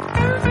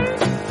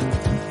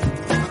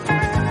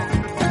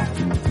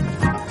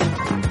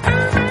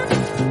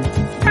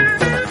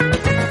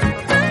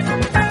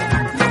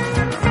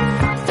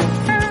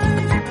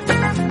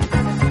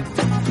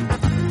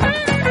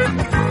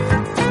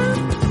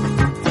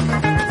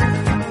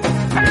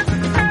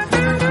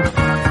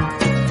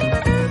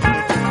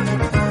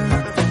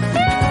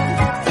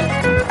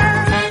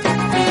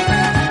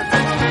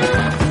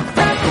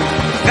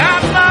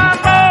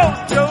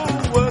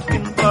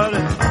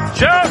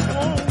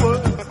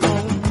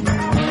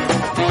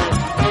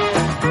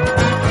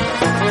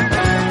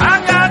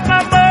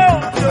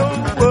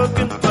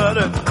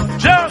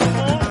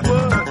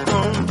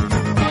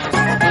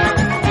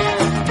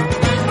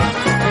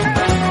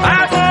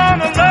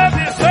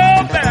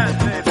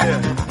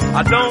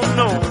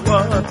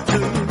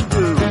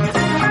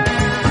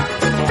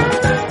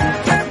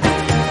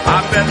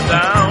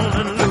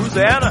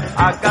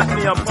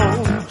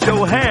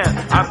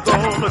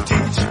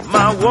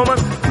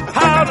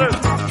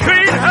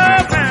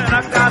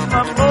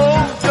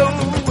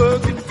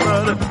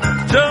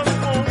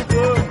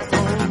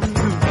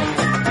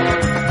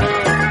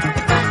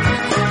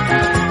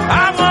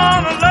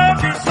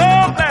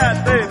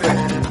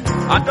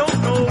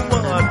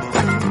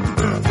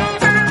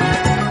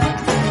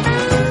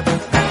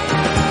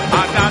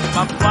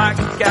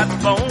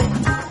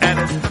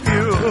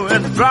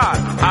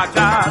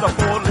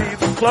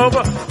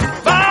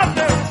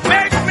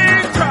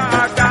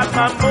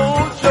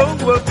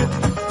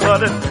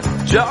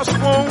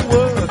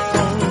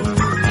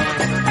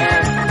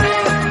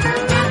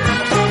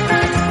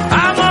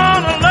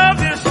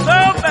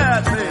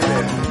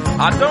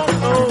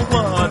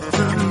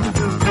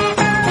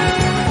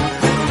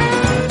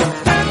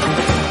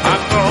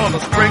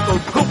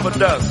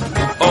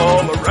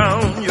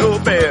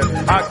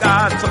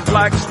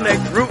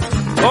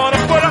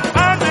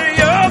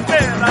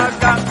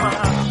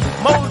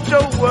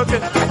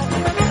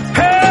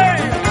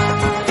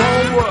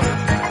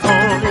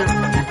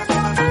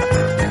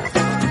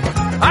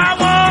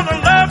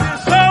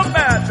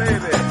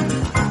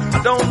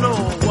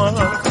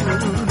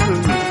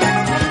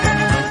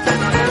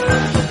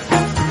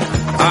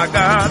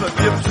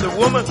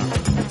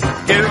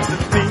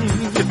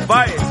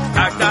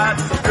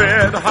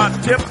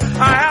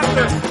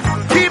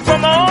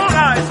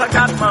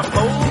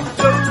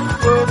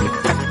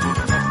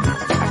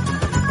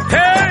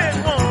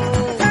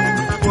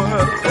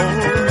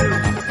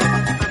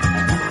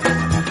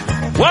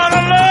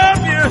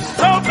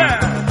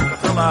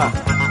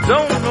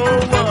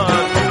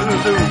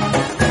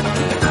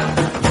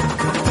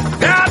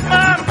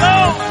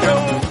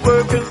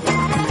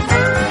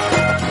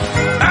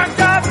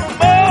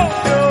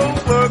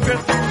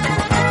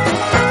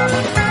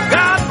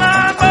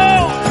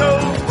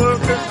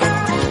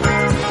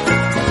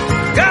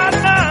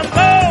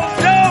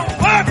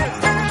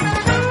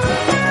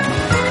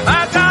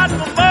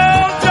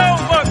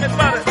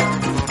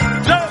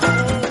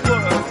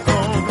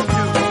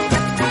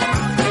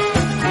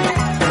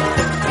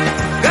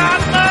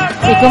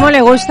 ¿Cómo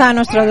le gusta a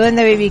nuestro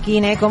duende Baby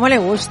King, cómo le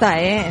gusta,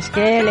 es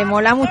que le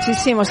mola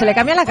muchísimo, se le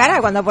cambia la cara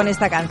cuando pone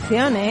esta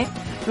canción,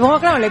 Luego,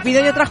 claro, le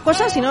pido yo otras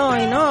cosas y no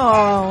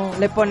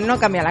le pone, no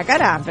cambia la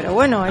cara, pero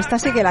bueno, esta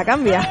sí que la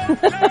cambia.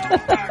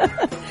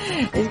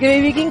 Es que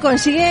Baby King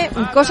consigue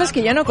cosas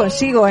que yo no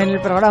consigo en el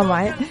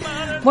programa,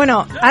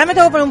 Bueno, ahora me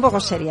tengo que poner un poco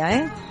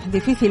seria,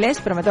 Difícil es,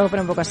 pero me tengo que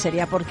poner un poco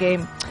seria porque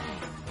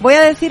voy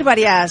a decir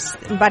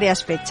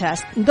varias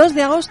fechas. 2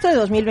 de agosto de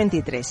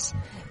 2023.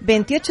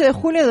 28 de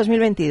julio de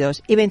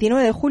 2022 y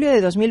 29 de julio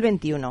de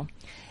 2021.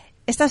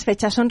 Estas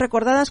fechas son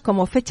recordadas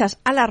como fechas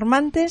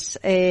alarmantes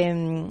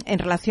en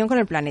relación con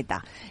el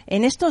planeta.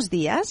 En estos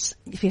días,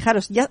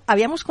 fijaros, ya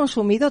habíamos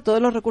consumido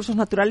todos los recursos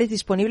naturales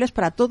disponibles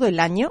para todo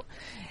el año.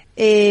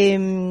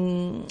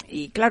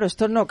 Y claro,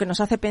 esto lo que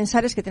nos hace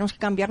pensar es que tenemos que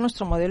cambiar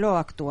nuestro modelo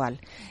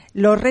actual.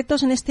 Los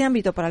retos en este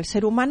ámbito para el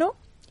ser humano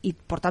y,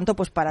 por tanto,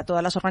 pues para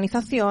todas las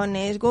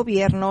organizaciones,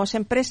 gobiernos,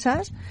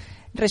 empresas,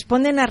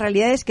 responden a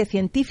realidades que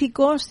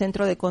científicos,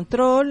 centro de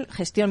control,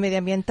 gestión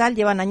medioambiental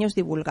llevan años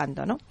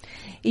divulgando, ¿no?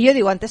 Y yo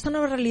digo, ante esta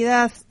nueva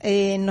realidad,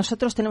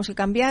 nosotros tenemos que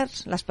cambiar,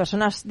 las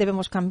personas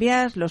debemos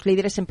cambiar, los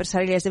líderes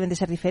empresariales deben de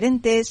ser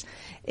diferentes,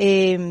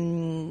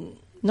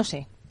 no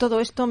sé. todo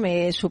esto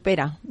me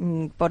supera.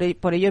 Por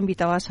ello he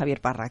invitado a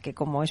Xavier Parra, que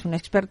como es un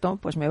experto,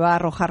 pues me va a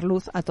arrojar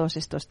luz a todos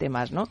estos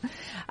temas, ¿no?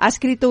 Ha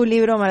escrito un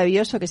libro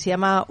maravilloso que se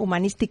llama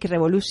Humanistic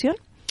Revolution.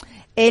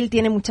 Él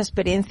tiene mucha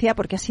experiencia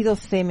porque ha sido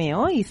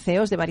CMO y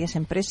CEOs de varias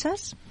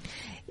empresas.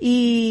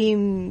 Y,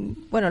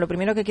 bueno, lo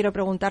primero que quiero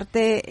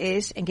preguntarte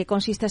es en qué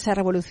consiste esa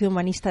revolución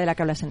humanista de la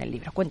que hablas en el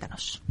libro.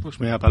 Cuéntanos.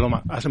 Pues mira,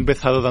 Paloma, has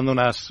empezado dando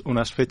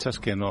unas fechas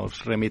que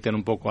nos remiten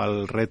un poco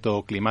al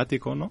reto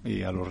climático, ¿no?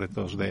 Y a los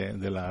retos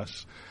de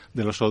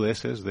los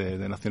ODS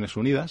de Naciones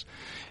Unidas.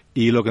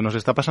 Y lo que nos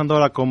está pasando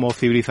ahora como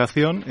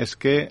civilización es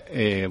que,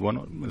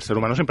 el ser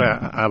humano siempre ha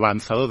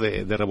avanzado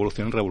de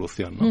revolución en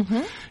revolución, ¿no?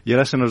 Uh-huh. Y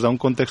ahora se nos da un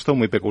contexto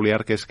muy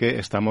peculiar, que es que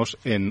estamos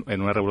en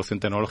una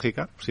revolución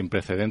tecnológica sin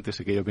precedentes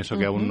y que yo pienso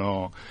que aún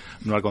no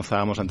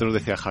alcanzábamos. Antes nos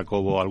decía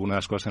Jacobo algunas de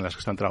las cosas en las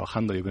que están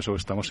trabajando. Yo pienso que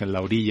estamos en la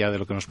orilla de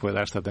lo que nos puede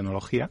dar esta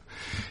tecnología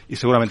y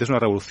seguramente es una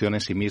revolución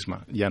en sí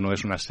misma. Ya no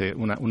es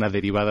una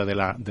derivada de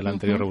la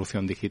anterior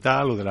revolución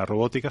digital o de la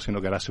robótica, sino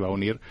que ahora se va a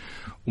unir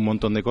un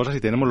montón de cosas y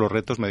tenemos los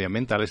retos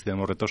medioambientales,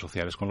 tenemos retos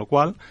sociales, con lo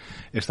cual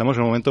estamos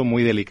en un momento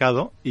muy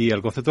delicado y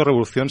el concepto de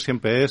revolución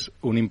siempre es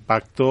un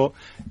impacto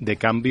de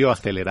cambio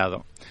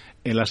acelerado.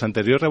 En las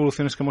anteriores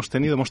revoluciones que hemos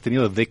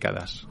tenido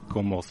décadas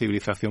como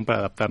civilización para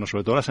adaptarnos,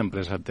 sobre todo las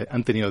empresas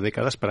han tenido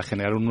décadas para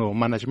generar un nuevo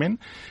management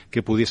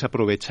que pudiese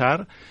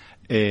aprovechar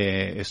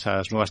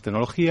esas nuevas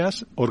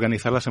tecnologías,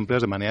 organizar las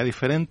empresas de manera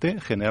diferente,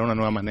 generar una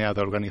nueva manera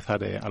de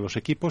organizar a los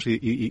equipos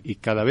y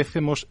cada vez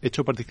hemos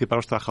hecho participar a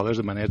los trabajadores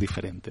de maneras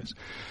diferentes.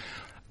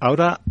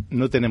 Ahora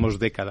no tenemos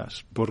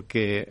décadas,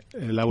 porque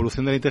la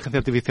evolución de la inteligencia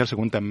artificial se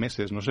cuenta en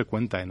meses, no se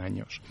cuenta en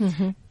años.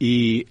 Uh-huh.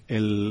 Y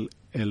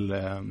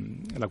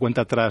la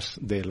cuenta atrás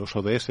de los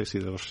ODS y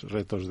de los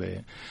retos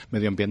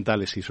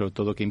medioambientales y sobre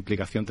todo qué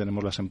implicación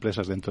tenemos las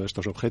empresas dentro de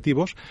estos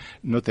objetivos,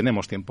 no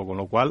tenemos tiempo, con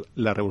lo cual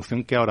la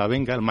revolución que ahora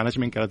venga, el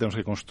management que ahora tenemos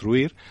que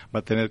construir, va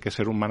a tener que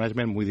ser un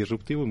management muy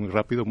disruptivo, muy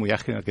rápido, muy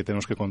ágil, en el que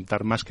tenemos que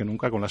contar más que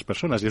nunca con las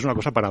personas. Y es una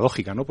cosa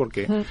paradójica, ¿no?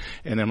 Porque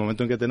en el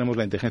momento en que tenemos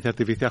la inteligencia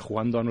artificial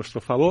jugando a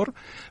nuestro favor,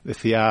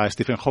 decía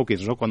Stephen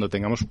Hawking, ¿no? Cuando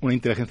tengamos una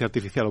inteligencia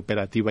artificial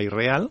operativa y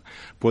real,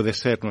 puede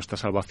ser nuestra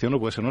salvación o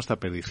puede ser nuestra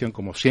perdición,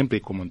 como siempre.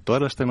 Y como en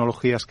todas las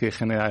tecnologías que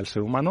genera el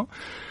ser humano,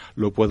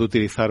 lo puede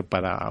utilizar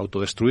para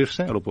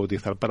autodestruirse o lo puede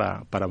utilizar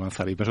para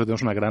avanzar. Y pienso que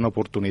tenemos una gran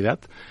oportunidad.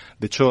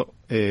 De hecho,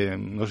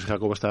 no sé si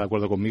Jacobo está de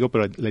acuerdo conmigo,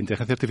 pero la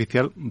inteligencia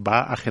artificial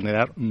va a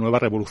generar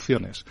nuevas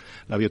revoluciones.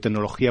 La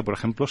biotecnología, por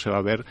ejemplo, se va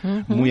a ver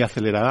muy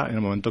acelerada en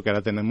el momento que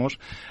ahora tenemos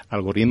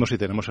algoritmos y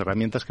tenemos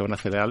herramientas que van a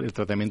acelerar el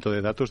tratamiento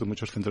de datos de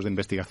muchos centros de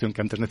investigación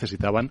que antes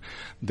necesitaban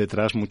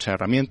detrás mucha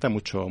herramienta,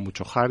 mucho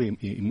hard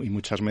y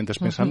muchas mentes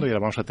pensando, y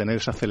ahora vamos a tener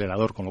ese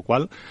acelerador, con lo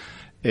cual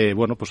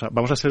pues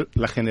vamos a ser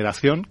la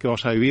generación que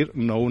vamos a vivir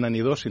no una ni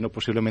dos, sino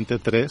posiblemente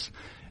 3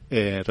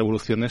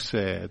 revoluciones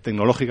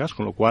tecnológicas,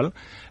 con lo cual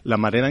la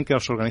manera en que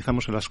nos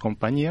organizamos en las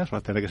compañías va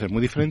a tener que ser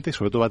muy diferente y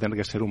sobre todo va a tener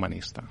que ser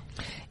humanista.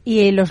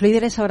 Y los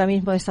líderes ahora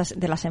mismo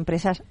de las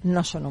empresas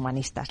no son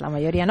humanistas, la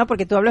mayoría no,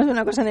 porque tú hablas de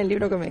una cosa en el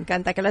libro que me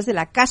encanta, que hablas de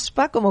la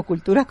caspa como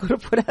cultura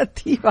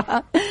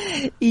corporativa,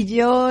 y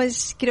yo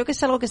creo que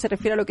es algo que se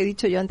refiere a lo que he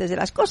dicho yo antes, de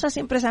las cosas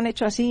siempre se han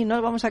hecho así,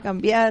 no vamos a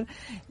cambiar.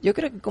 Yo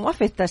creo que ¿cómo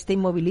afecta este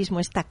inmovilismo,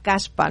 esta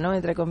caspa, ¿no?,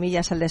 entre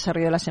comillas, al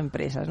desarrollo de las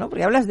empresas, ¿no?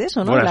 Porque hablas de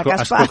eso, ¿no? Bueno, la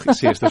caspa.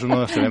 Sí, esto es uno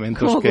de los elementos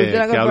que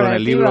hablo en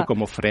el libro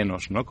como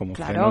frenos, ¿no? Como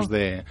frenos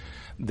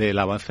del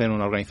avance en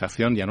una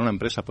organización, ya no una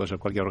empresa, puede ser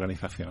cualquier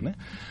organización,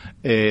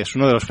 es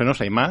uno de los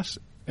frenos, hay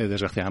más,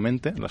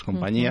 desgraciadamente, en las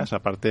compañías.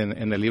 Aparte,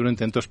 en el libro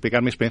intento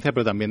explicar mi experiencia,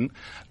 pero también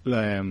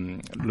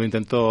lo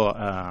intento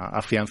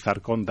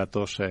afianzar con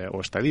datos o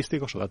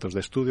estadísticos o datos de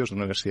estudios de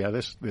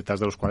universidades, detrás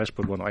de los cuales,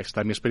 pues bueno, ahí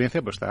está mi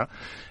experiencia, pues está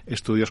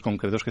estudios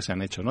concretos que se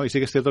han hecho, ¿no? Y sí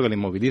que es cierto que el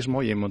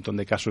inmovilismo, y hay un montón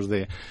de casos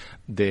de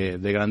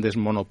grandes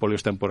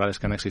monopolios temporales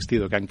que han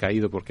existido, que han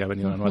caído porque ha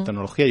venido una nueva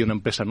tecnología y una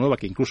empresa nueva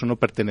que incluso no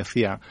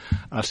pertenecía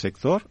al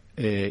sector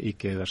y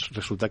que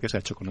resulta que se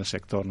ha hecho con el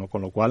sector, ¿no?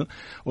 Con lo cual,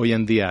 hoy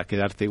en día,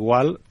 quedarte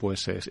igual,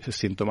 pues es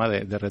síntoma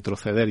de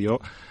retroceder. Yo,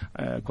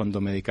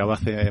 cuando me dedicaba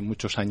hace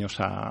muchos años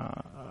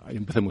yo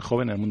empecé muy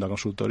joven en el mundo de la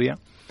consultoría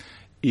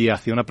y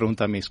hacía una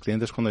pregunta a mis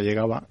clientes cuando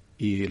llegaba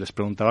y les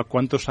preguntaba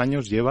 ¿cuántos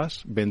años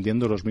llevas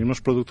vendiendo los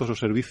mismos productos o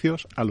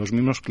servicios a los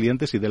mismos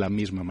clientes y de la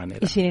misma manera?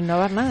 Y sin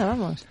innovar nada,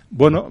 vamos.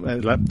 Bueno,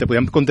 te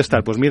podían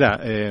contestar, pues mira,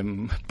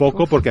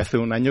 poco, porque hace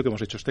un año que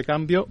hemos hecho este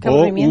cambio,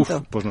 o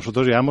pues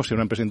nosotros llevamos en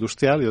una empresa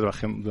industrial, yo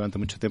trabajé durante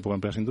mucho tiempo con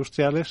empresas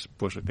industriales,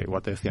 pues que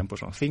igual te decían, pues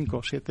son 5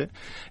 o 7.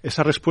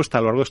 Esa respuesta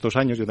a lo largo de estos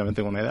años, yo también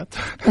tengo una edad,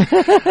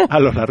 a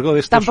lo largo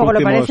de estos Tampoco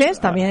últimos... lo pareces,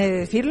 también he de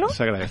decirlo.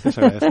 Se agradece.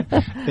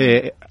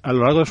 A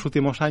lo largo de los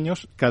últimos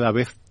años, cada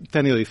vez te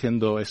han ido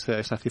diciendo ese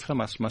esa cifra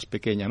más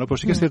pequeña, ¿no? Pero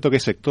sí que es cierto que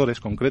hay sectores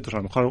concretos, a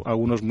lo mejor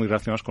algunos muy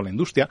relacionados con la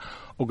industria,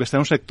 o que está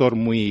en un sector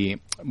muy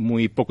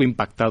poco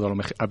impactado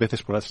a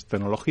veces por las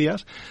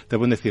tecnologías, te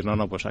pueden decir,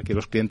 no, pues aquí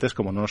los clientes,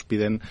 como no nos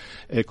piden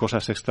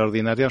cosas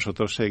extraordinarias,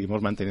 nosotros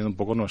seguimos manteniendo un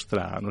poco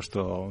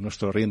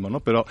nuestro ritmo, ¿no?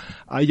 Pero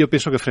ahí yo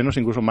pienso que frenos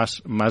incluso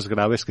más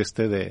graves que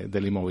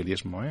del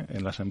inmovilismo,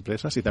 en las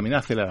empresas, y también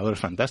aceleradores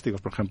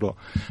fantásticos. Por ejemplo,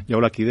 yo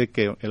hablo aquí de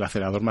que el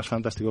acelerador más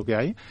fantástico que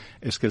hay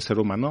es que el ser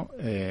humano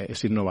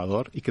es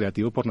innovador y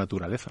creativo por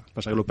naturaleza.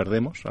 Pasa que lo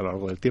perdemos a lo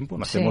largo del tiempo,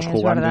 nacemos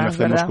jugando,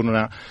 nacemos con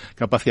una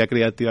capacidad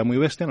creativa muy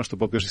bestia, nuestro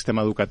propio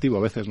sistema educativo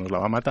a veces nos la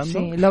va matando.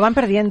 Sí, lo van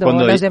perdiendo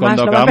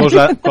cuando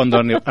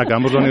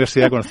acabamos la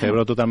universidad con el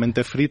cerebro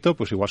totalmente frito,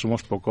 pues igual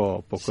somos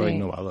poco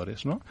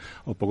innovadores, ¿no?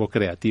 O poco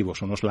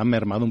creativos, o nos la han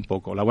mermado un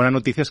poco. La buena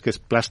noticia es que es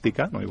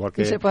plástica, ¿no? Igual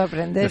que se puede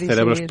aprender, el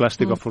cerebro es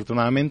plástico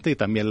afortunadamente, y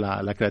también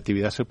la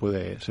creatividad se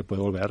puede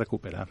volver a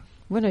recuperar.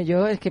 Bueno,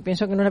 yo es que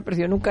pienso que no la he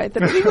perdido nunca,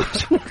 te lo digo,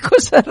 es una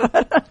cosa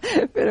rara,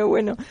 pero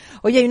bueno.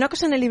 Oye, hay una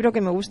cosa en el libro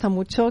que me gusta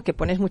mucho, que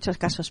pones muchos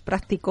casos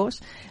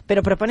prácticos,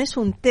 pero propones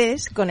un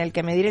test con el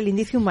que medir el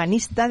índice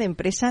humanista de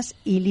empresas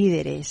y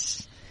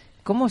líderes.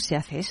 ¿Cómo se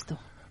hace esto?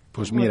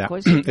 Pues mira,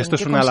 esto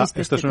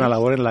es una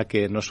labor en la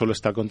que no solo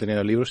está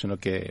contenido el libro, sino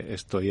que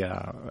estoy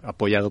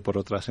apoyado por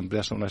otras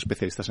empresas, unas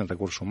especialistas en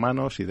recursos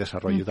humanos y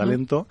desarrollo y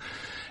talento,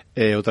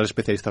 otras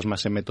especialistas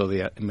más en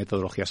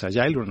metodologías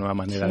Agile, una nueva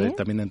manera de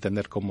también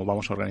entender cómo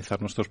vamos a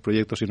organizar nuestros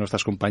proyectos y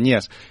nuestras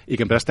compañías, y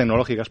que empresas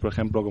tecnológicas, por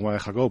ejemplo, como de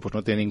Jacobo, pues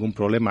no tienen ningún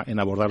problema en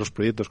abordar los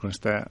proyectos con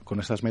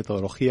estas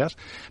metodologías,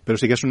 pero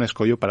sí que es un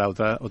escollo para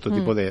otro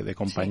tipo de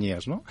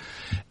compañías, ¿no?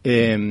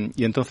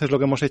 Y entonces lo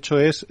que hemos hecho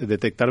es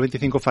detectar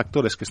 25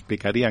 factores que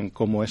explicarían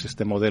cómo es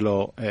este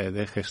modelo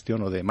de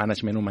gestión o de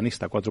management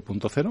humanista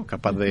 4.0,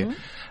 capaz de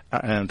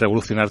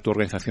revolucionar tu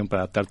organización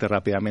para adaptarte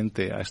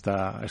rápidamente a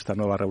esta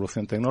nueva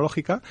revolución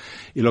tecnológica.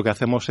 Y lo que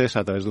hacemos es,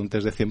 a través de un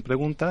test de 100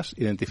 preguntas,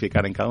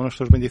 identificar en cada uno de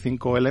estos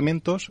 25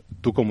 elementos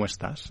tú cómo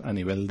estás a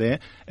nivel de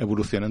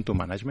evolución en tu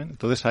management.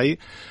 Entonces hay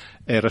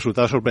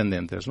resultados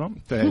sorprendentes, ¿no?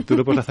 Tú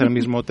le puedes hacer el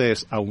mismo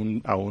test a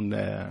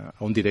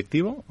un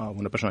directivo, a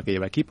una persona que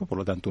lleva equipo, por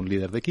lo tanto un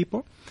líder de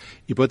equipo,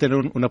 y puede tener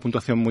una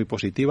puntuación muy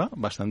positiva,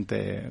 bastante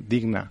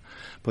digna,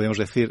 podríamos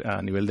decir,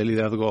 a nivel de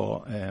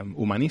liderazgo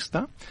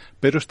humanista,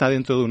 pero está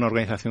dentro de una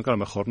organización que a lo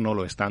mejor no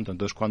lo es tanto.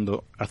 Entonces,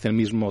 cuando hace el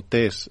mismo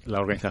test la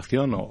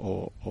organización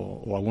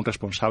o algún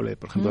responsable,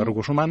 por ejemplo, de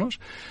recursos humanos,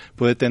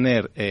 puede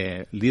tener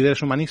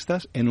líderes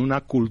humanistas en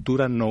una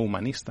cultura no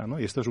humanista, ¿no?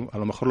 Y esto es a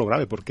lo mejor lo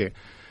grave, porque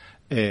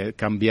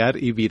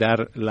cambiar y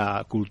virar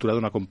la cultura de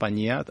una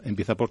compañía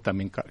empieza por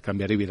también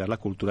cambiar y virar la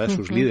cultura de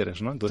sus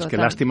líderes, ¿no? Entonces, qué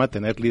lástima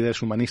tener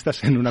líderes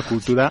humanistas en una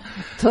cultura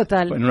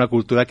en una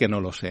cultura que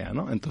no lo sea,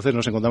 ¿no? Entonces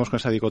nos encontramos con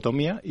esa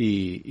dicotomía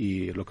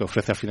y lo que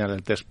ofrece al final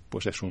el test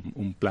pues es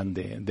un plan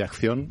de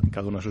acción en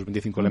cada uno de esos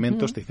 25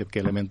 elementos. Te dice qué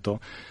elemento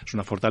es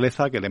una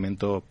fortaleza, qué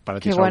elemento para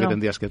ti es algo que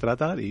tendrías que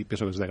tratar, y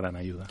pienso que es de gran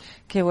ayuda.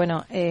 Qué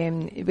bueno.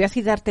 Voy a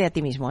citarte a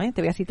ti mismo,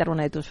 te voy a citar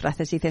una de tus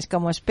frases. Dices,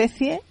 como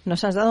especie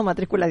nos has dado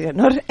matrícula de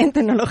honor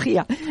en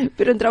tecnología,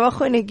 pero en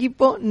trabajo en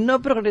equipo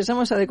no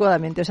progresamos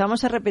adecuadamente. O sea,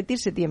 vamos a repetir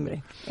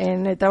septiembre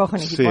en el trabajo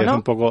en equipo, sí,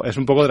 ¿no? Es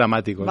un poco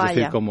dramático. Vaya. Es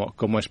decir,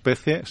 como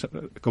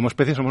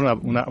especie somos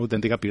una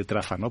auténtica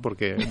piltrafa, ¿no?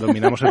 Porque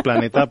dominamos el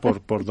planeta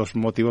por dos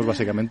motivos,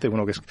 básicamente.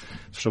 Uno, que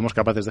somos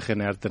capaces de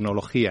generar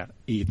tecnología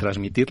y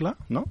transmitirla,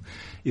 ¿no?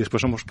 Y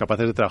después somos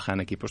capaces de trabajar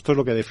en equipo. Esto es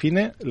lo que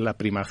define la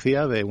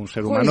primacía de un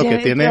ser humano que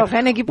tiene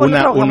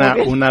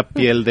una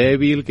piel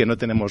débil, que no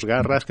tenemos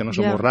garras, que no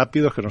somos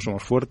rápidos, que no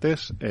somos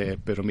fuertes,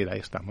 pero mira, ahí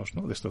estamos,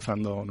 ¿no?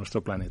 Destrozando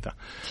nuestro planeta.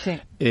 Sí.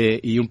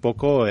 Y un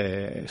poco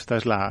esta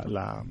es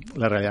la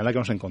realidad en la que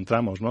nos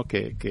encontramos, ¿no?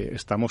 Que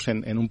estamos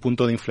en un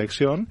punto de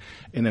inflexión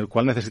en el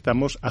cual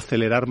necesitamos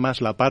acelerar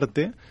más la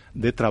parte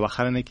de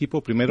trabajar en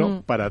equipo,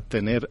 primero para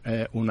tener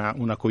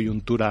una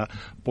coyuntura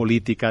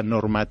política,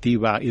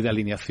 normativa y de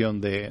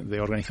alineación de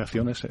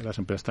organizaciones. Las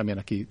empresas también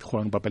aquí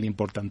juegan un papel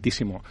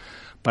importantísimo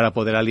para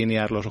poder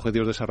alinear los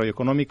objetivos de desarrollo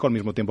económico, al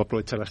mismo tiempo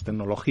aprovechar las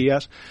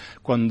tecnologías.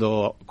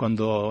 Cuando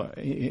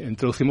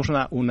introducimos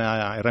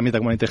una herramienta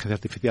como la inteligencia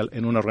artificial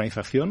en una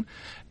organización,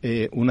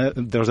 uno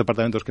de los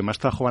departamentos que más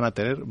trabajo van a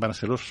tener van a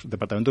ser los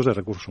departamentos de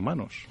recursos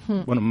humanos.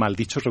 Bueno, mal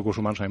dichos recursos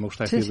humanos, a mí me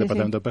gusta decir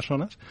departamento de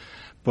personas,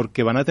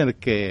 porque van a tener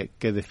que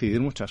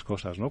decidir muchas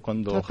cosas, ¿no?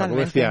 Cuando Jacobo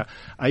decía,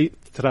 hay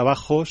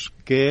trabajos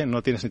que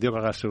no tiene sentido que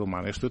haga el ser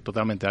humano, estoy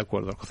totalmente de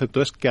acuerdo. El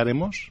concepto es qué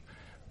haremos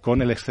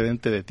con el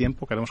excedente de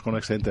tiempo, qué haremos con el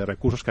excedente de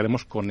recursos, qué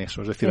haremos con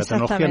eso. Es decir, la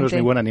tecnología no es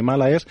ni buena ni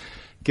mala, es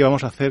qué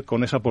vamos a hacer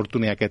con esa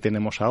oportunidad que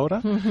tenemos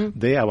ahora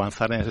de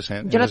avanzar en ese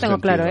sentido. Yo lo tengo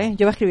claro, yo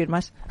voy a escribir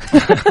más.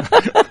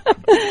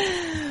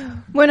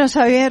 Bueno,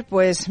 Xavier,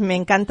 pues me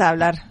encanta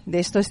hablar de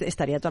esto.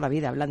 Estaría toda la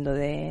vida hablando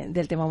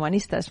del tema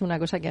humanista. Es una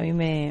cosa que a mí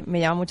me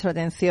llama mucho la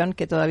atención,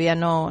 que todavía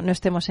no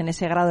estemos en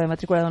ese grado de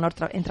matrícula de honor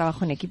en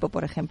trabajo en equipo,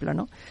 por ejemplo,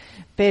 ¿no?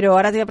 Pero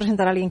ahora te voy a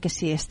presentar a alguien que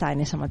sí está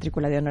en esa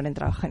matrícula de honor en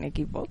trabajo en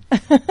equipo.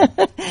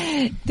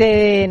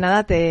 Te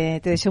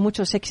deseo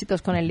muchos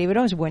éxitos con el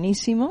libro. Es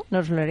buenísimo.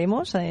 Nos lo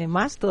leeremos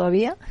más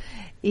todavía.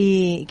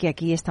 y que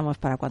aquí estamos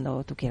para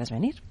cuando tú quieras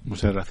venir.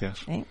 Muchas gracias.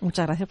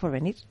 Muchas gracias por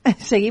venir.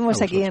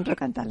 Seguimos aquí en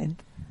Rock and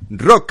Talent.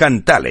 Rock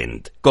and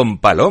Talent, con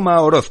Paloma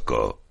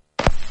Orozco.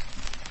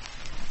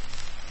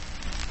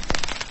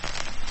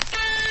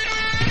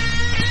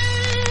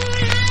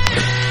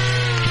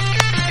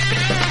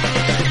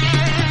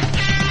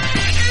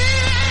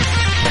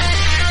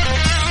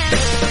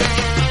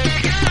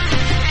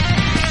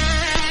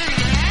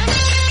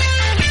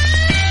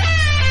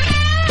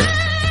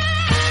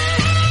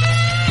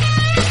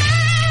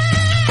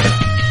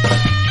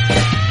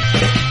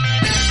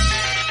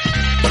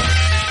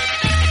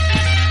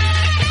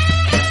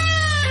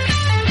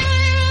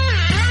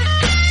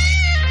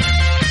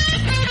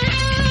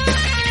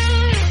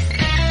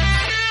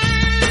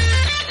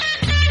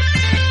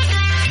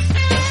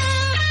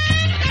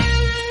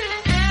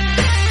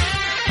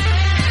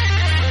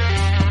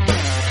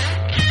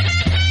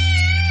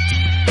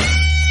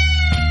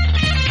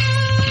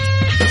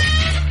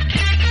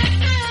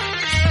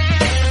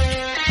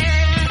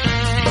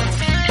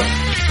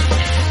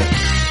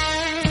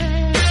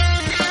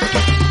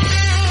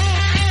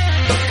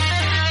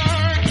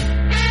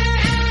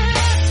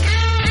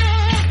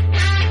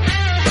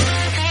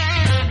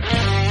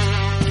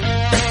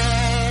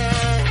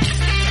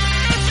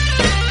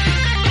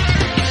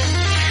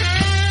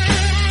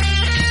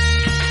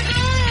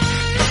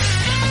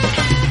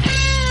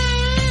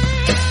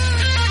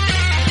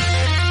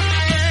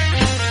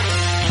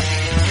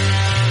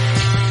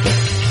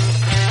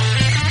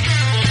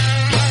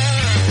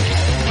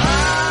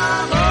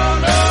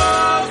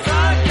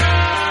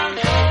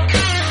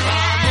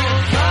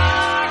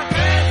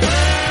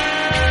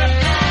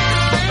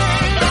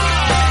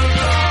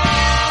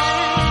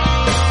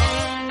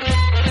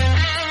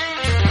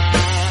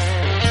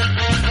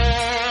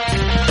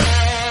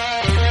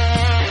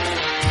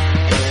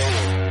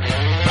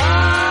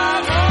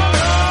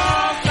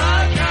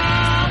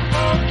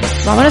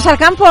 ¿Vámonos al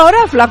campo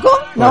ahora, flaco?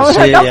 ¿Vamos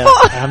al campo?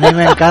 A mí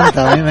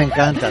me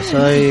encanta.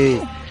 Soy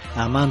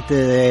amante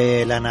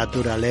de la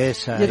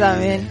naturaleza. Yo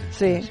también,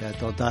 sí. O sea,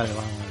 total,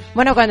 vamos.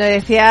 Bueno, cuando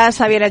decías,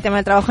 Xavier, el tema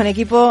del trabajo en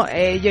equipo,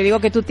 yo digo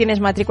que tú tienes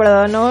matrícula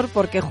de honor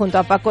porque junto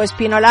a Paco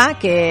Espínola,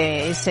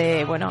 que es,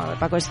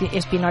 Paco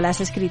Espínola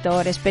es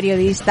escritor, es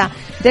periodista.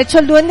 De hecho,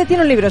 el Duende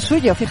tiene un libro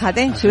suyo,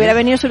 fíjate. ¿Ah, si hubiera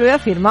venido, se lo hubiera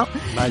firmado.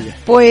 Vaya.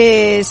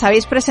 Pues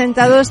habéis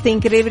presentado este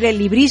increíble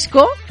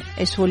librisco.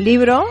 Es un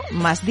libro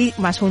más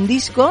un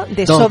disco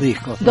de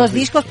dos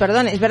discos,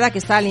 perdón, es verdad que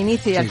está al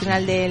inicio y al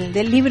final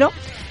del libro,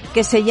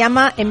 que se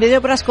llama En vez de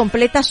obras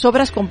completas,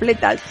 sobras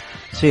completas.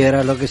 Sí,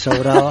 era lo que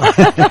sobraba.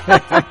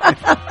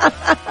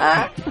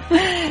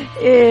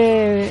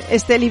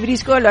 Este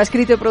librisco lo ha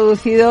escrito y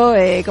producido,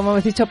 como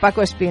hemos dicho,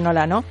 Paco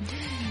Espínola, ¿no?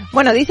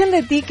 Bueno, dicen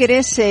de ti que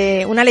eres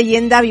una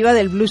leyenda viva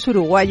del blues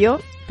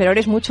uruguayo, pero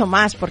eres mucho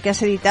más, porque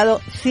has editado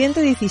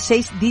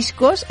 116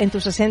 discos en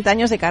tus 60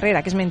 años de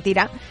carrera, que es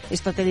mentira.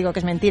 Esto te digo que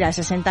es mentira,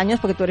 60 años,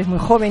 porque tú eres muy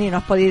joven y no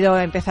has podido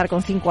empezar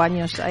con 5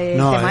 años el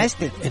tema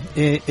este.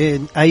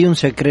 Hay un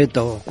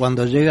secreto,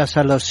 cuando llegas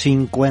a los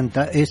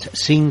 50, es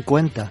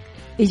 50.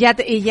 Y ya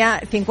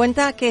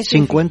 50, ¿qué es?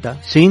 50,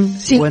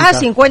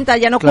 50,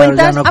 ya no claro,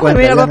 cuentas. Ya no pues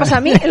mira lo que me pasa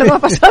a mí,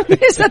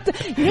 exacto.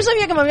 Yo no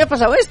sabía que me había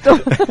pasado esto.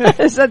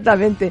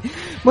 Exactamente.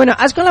 Bueno,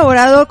 has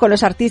colaborado con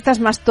los artistas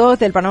más top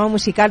del panorama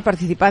musical,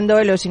 participando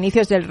en los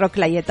inicios del rock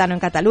layetano en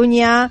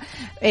Cataluña,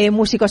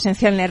 músico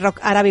esencial en el rock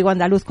árabe o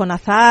andaluz con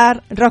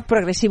Azar, rock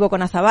progresivo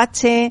con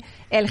Azabache,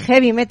 el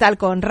heavy metal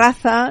con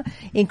Raza,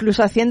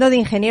 incluso haciendo de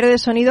ingeniero de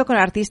sonido con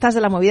artistas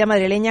de la movida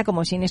madrileña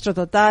como Siniestro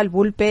Total,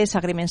 Vulpes,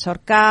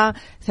 Agrimensor K,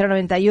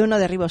 091,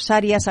 Derribos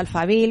Arias,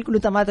 Alphaville,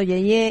 Glutamato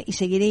Yeye, y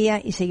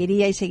seguiría.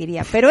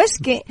 Pero es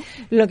que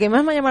lo que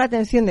más me ha llamado la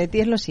atención de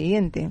ti es lo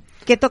siguiente,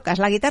 que tocas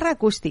la guitarra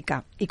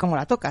acústica, y como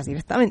la tocas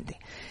directamente,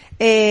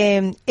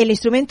 el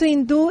instrumento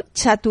hindú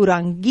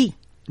Chaturangi,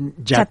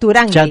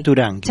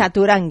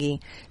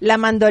 la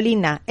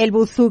mandolina, el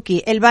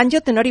buzuki, el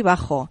banjo, tenor y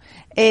bajo.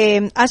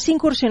 Has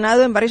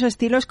incursionado en varios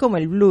estilos como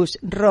el blues,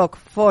 rock,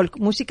 folk,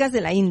 músicas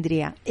de la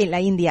India.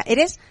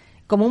 Eres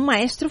como un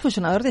maestro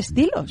fusionador de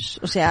estilos.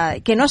 O sea,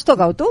 ¿qué no has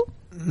tocado tú?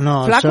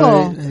 No,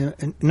 ¿Flaco?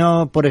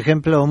 No, por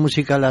ejemplo,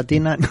 música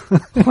latina. No.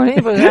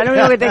 Bueno, pues era lo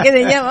único que te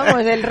quede ya,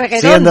 vamos, el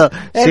reggaetón.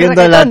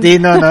 Siendo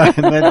latino no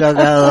he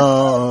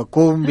tocado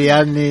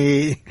cumbia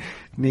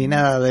ni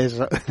nada de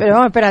eso. Pero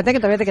vamos, espérate que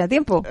todavía te queda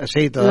tiempo.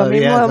 Sí, todavía. Lo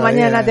mismo todavía,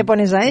 mañana te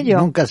pones a ello.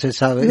 Nunca se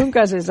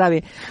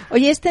sabe.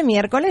 Oye, este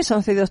miércoles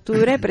 11 de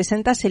octubre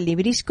presentas el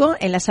librisco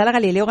en la Sala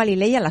Galileo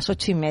Galilei a las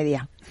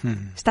 8:30.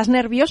 ¿Estás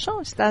nervioso?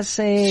 ¿Estás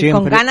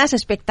con ganas,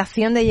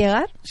 expectación de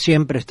llegar?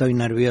 Siempre estoy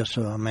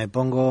nervioso. Me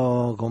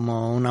pongo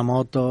como una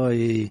moto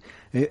y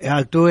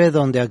actúe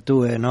donde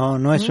actúe.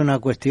 No es una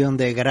cuestión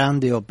de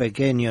grande o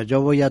pequeño.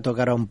 Yo voy a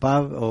tocar a un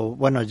pub, o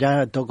bueno,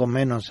 ya toco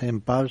menos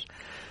en pubs,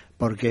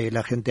 porque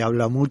la gente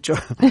habla mucho,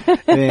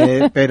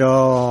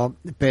 pero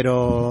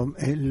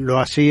lo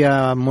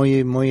hacía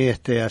muy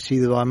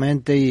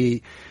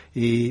asiduamente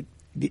y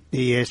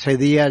y ese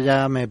día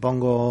ya me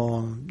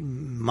pongo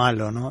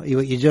malo, ¿no?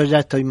 Y yo ya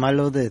estoy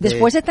malo desde...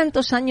 Después de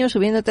tantos años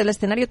subiéndote al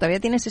escenario, ¿todavía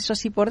tienes eso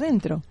así por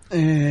dentro?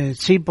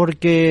 Sí,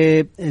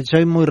 porque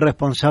soy muy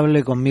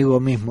responsable conmigo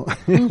mismo.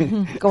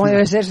 Como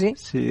debe ser, sí.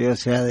 Sí, o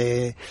sea,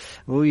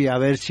 a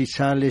ver si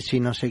sale, si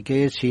no sé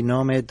qué, si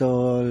no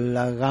meto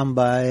la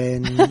gamba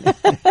en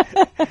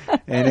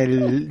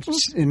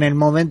el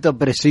momento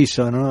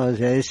preciso, ¿no? O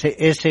sea,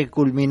 ese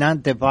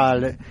culminante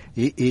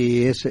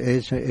y es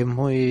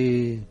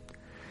muy...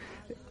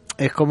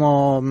 Es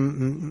como...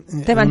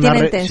 Te mantiene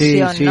en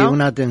tensión, sí, ¿no? Sí,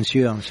 una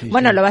tensión. Sí,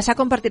 bueno, sí. Lo vas a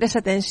compartir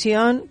esa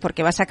tensión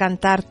porque vas a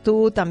cantar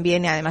tú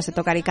también, y además de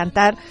tocar y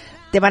cantar,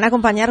 te van a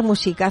acompañar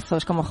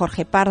musicazos como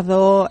Jorge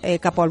Pardo,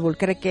 Capo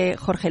Albuquerque,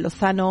 Jorge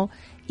Lozano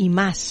y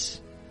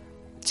más.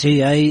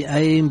 Sí,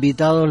 hay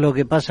invitados, lo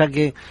que pasa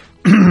que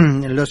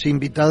los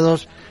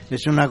invitados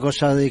es una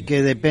cosa de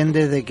que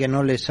depende de que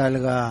no le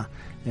salga...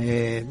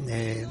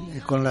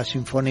 con la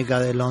Sinfónica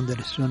de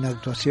Londres una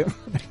actuación.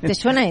 ¿Te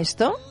suena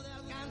esto?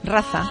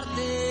 Raza.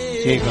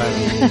 Sí, claro,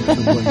 por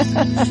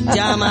supuesto.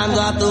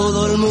 Llamando a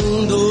todo el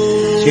mundo.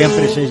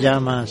 Siempre se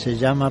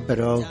llama,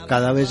 pero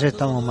cada vez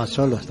estamos más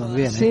solos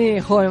también, ¿eh? Sí,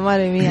 joder,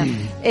 madre mía.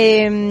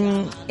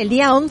 El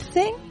día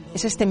 11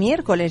 es este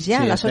miércoles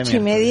ya, sí, a las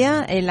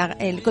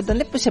 8:30.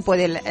 ¿Dónde se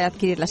puede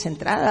adquirir las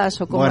entradas?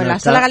 ¿O como en la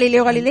Sala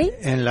Galileo Galilei?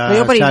 En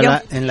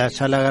la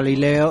Sala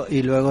Galileo,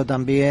 y luego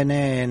también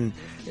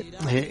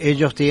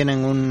ellos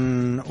tienen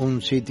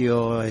un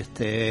sitio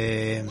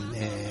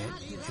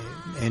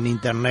en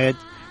internet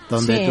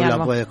donde tú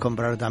la puedes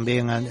comprar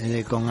también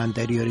con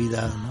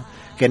anterioridad, ¿no?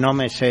 Que no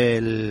me sé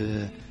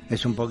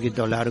es un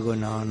poquito largo y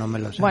no me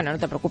lo sé. Bueno, no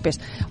te preocupes.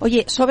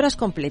 Oye, obras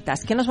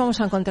completas, ¿qué nos vamos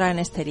a encontrar en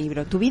este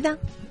libro? ¿Tu vida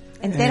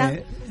entera?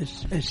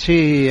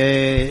 Sí,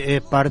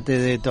 es parte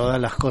de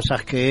todas las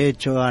cosas que he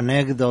hecho,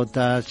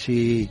 anécdotas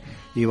y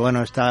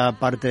bueno, está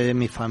parte de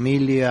mi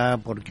familia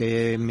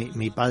porque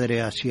mi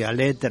padre hacía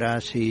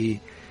letras y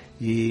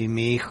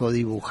mi hijo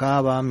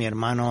dibujaba, mi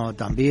hermano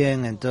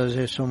también,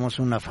 entonces somos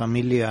una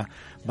familia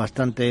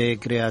bastante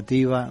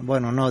creativa,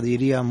 bueno, no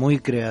diría muy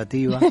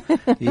creativa,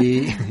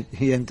 y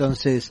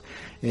entonces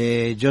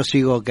yo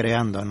sigo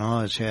creando, ¿no?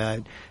 O sea,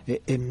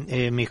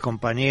 mis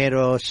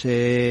compañeros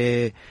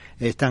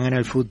están en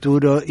el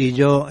futuro y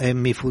yo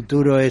en mi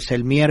futuro es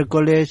el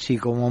miércoles y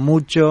como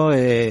mucho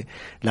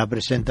la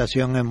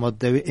presentación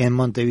en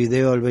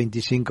Montevideo el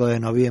 25 de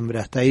noviembre,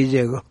 hasta ahí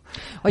llego.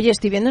 Oye,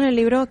 estoy viendo en el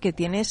libro que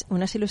tienes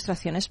unas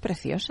ilustraciones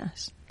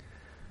preciosas.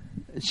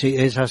 Sí,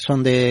 esas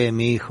son de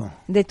mi hijo.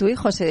 ¿De tu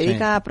hijo? ¿Se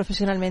dedica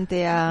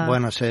profesionalmente a...?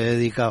 Bueno, se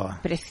dedicaba.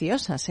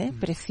 Preciosas,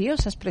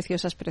 preciosas,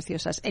 preciosas,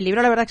 preciosas. El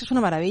libro la verdad que es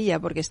una maravilla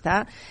porque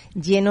está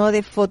lleno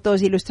de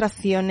fotos, de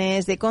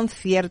ilustraciones, de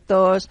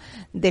conciertos,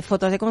 de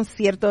fotos de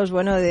conciertos,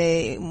 bueno,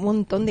 de un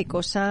montón de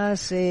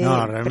cosas.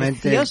 No, realmente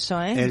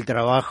precioso, el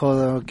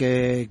trabajo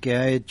que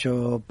ha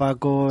hecho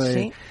Paco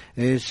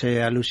es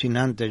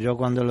alucinante. Yo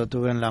cuando lo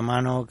tuve en la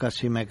mano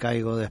casi me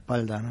caigo de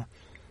espalda, ¿no?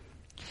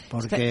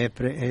 Porque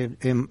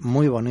es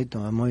muy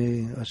bonito,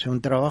 es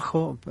un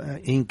trabajo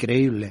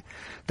increíble.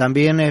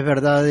 También es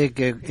verdad de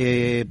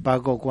que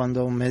Paco,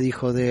 cuando me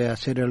dijo de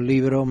hacer el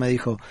libro, me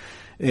dijo,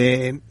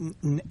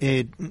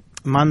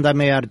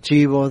 mándame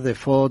archivos de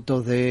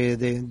fotos,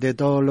 de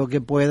todo lo que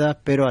puedas,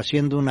 pero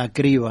haciendo una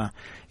criba.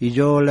 Y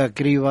yo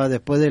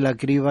después de la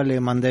criba le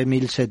mandé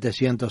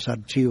 1.700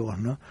 archivos,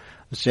 ¿no?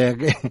 O sea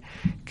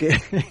que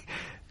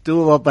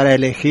tuvo para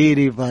elegir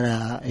y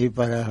para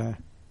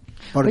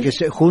porque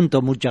Oye,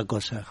 junto muchas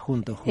cosas,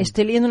 junto.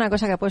 Estoy leyendo una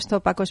cosa que ha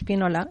puesto Paco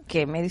Espínola,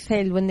 que me dice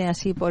el duende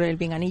así por el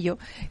pinganillo,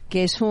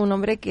 que es un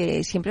hombre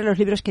que siempre los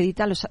libros que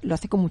edita lo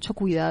hace con mucho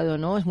cuidado,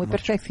 ¿no? Es muy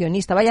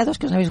perfeccionista. Vaya dos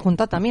que os habéis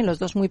juntado también, los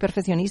dos muy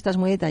perfeccionistas,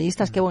 muy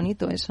detallistas, qué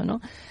bonito eso, ¿no?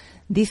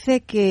 Dice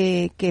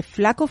que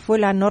flaco fue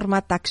la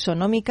norma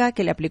taxonómica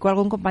que le aplicó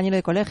algún compañero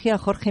de colegio a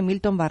Jorge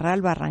Milton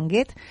Barral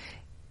Barranguet.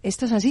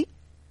 ¿Esto es así?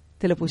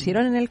 ¿Te lo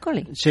pusieron en el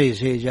cole? Sí,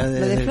 ya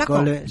desde el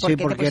cole. ¿Por qué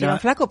te pusieron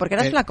flaco? ¿Porque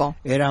eras flaco?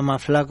 Era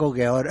más flaco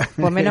que ahora.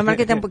 Pues menos mal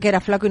que era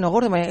flaco y no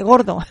gordo.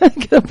 Gordo,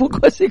 queda un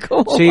poco así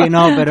como... Sí,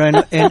 no, pero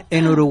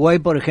en Uruguay,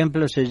 por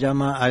ejemplo,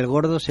 al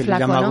gordo se flaco,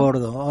 le llama, ¿no?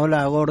 Gordo.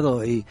 Hola,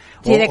 gordo. Sí,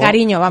 de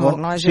cariño, vamos,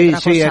 ¿no? Es otra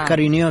cosa. Es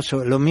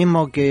cariñoso. Lo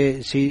mismo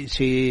que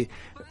si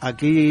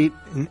aquí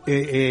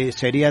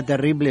sería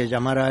terrible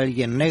llamar a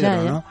alguien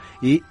negro, ¿no?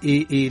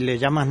 Y le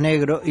llamas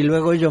negro y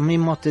luego ellos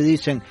mismos te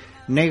dicen...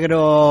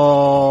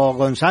 Negro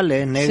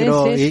González,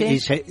 negro, y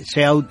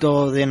se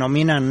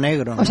autodenominan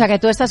negro, ¿no? O sea que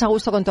tú estás a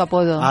gusto con tu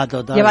apodo.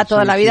 Total. Lleva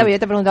toda la vida, pero yo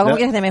te he preguntado, ¿cómo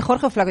quieres de mejor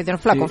o flaco? Y te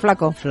flaco,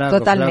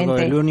 totalmente. Flaco.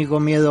 El único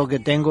miedo que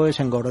tengo es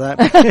engordar.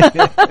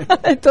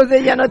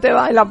 Entonces ya no te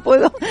va el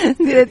apodo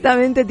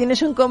directamente,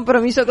 tienes un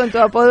compromiso con tu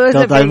apodo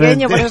desde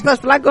pequeño, por eso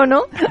estás flaco,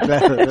 ¿no?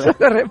 Claro. Eso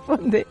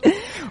corresponde.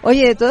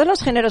 Oye, de todos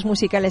los géneros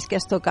musicales que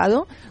has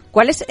tocado,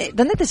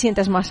 ¿dónde te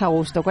sientes más a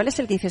gusto? ¿Cuál es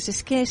el que dices?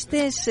 Es que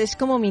este es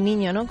como mi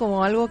niño, ¿no?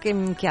 Como algo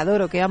que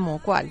adoro, que amo.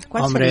 ¿Cuál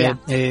Hombre,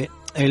 sería?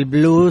 El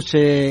blues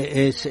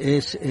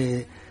es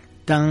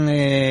tan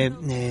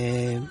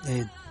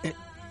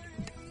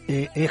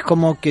es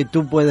como que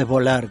tú puedes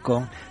volar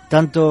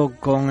tanto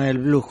con el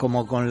blues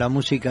como con la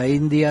música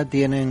india,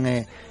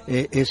 tienen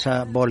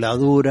esa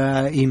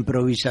voladura,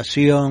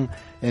 improvisación,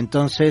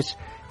 entonces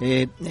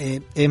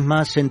es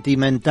más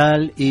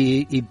sentimental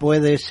y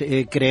puedes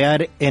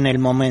crear en el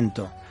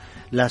momento.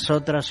 Las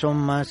otras son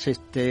más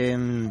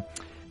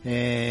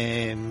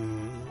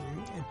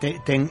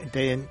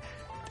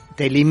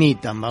te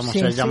limitan, vamos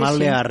a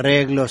llamarle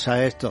arreglos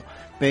a esto,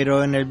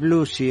 pero en el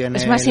blues y en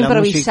la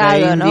música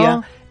india,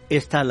 ¿no?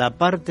 Está la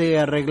parte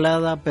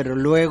arreglada, pero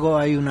luego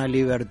hay una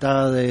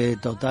libertad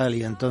total,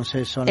 y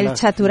entonces son el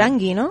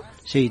chaturangui, ¿no?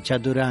 Sí,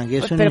 chaturangui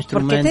es un ¿Pero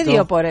instrumento. por qué te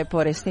dio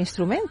por este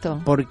instrumento?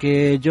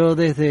 Porque yo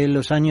desde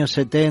los años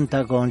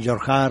 70 con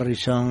George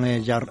Harrison,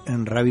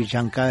 Ravi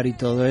Shankar y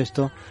todo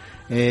esto,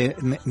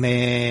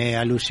 me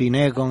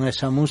aluciné con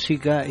esa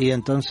música, y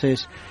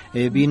entonces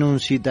vino un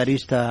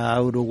citarista a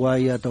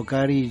Uruguay a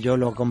tocar y yo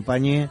lo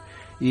acompañé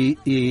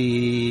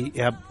y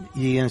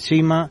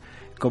encima,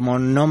 como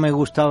no me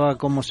gustaba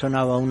cómo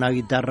sonaba una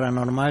guitarra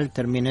normal,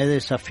 terminé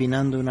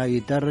desafinando una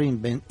guitarra,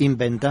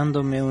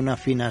 inventándome una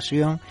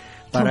afinación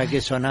para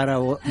que sonara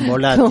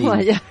volátil.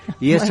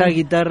 Y esa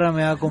guitarra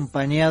me ha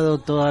acompañado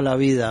toda la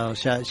vida. O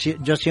sea,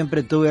 yo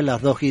siempre tuve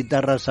las dos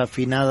guitarras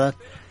afinadas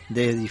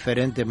de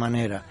diferente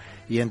manera.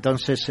 Y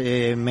entonces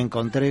me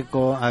encontré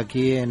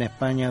aquí en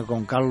España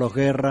con Carlos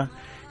Guerra,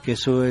 que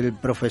es el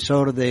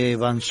profesor de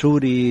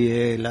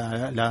Bansuri,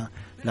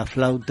 la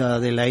flauta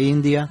de la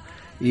India,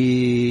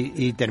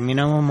 y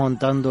terminamos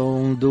montando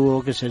un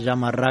dúo que se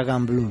llama Raga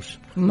and Blues.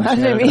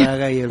 Madre mía. El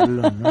raga y el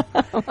blues, ¿no?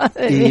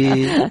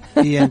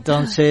 y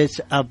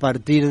entonces, a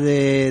partir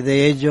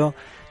de ello,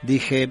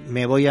 dije,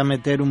 me voy a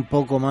meter un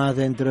poco más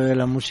dentro de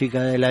la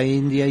música de la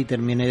India, y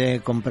terminé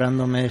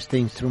comprándome este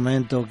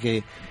instrumento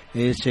que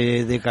es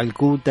de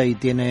Calcuta y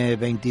tiene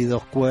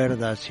 22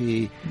 cuerdas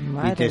y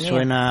te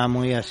suena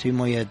muy así,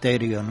 muy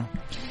etéreo, ¿no?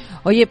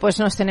 Oye, pues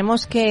nos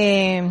tenemos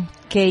que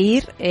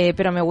ir,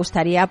 pero me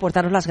gustaría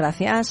aportaros las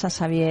gracias a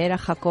Xavier, a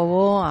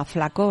Jacobo, a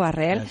Flaco,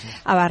 Barral.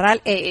 A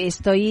Barral,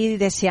 estoy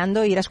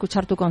deseando ir a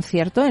escuchar tu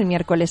concierto el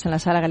miércoles en la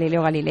Sala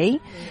Galileo Galilei.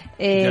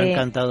 Yo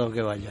encantado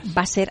que vayas.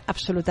 Va a ser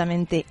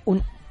absolutamente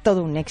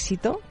todo un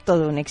éxito.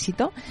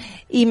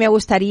 Y me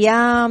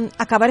gustaría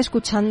acabar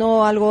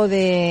escuchando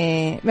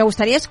me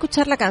gustaría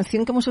escuchar la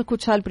canción que hemos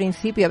escuchado al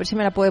principio, a ver si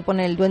me la puede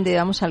poner el duende de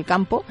Vamos al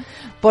Campo,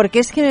 porque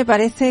es que me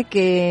parece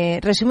que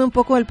resume un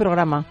poco el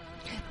programa.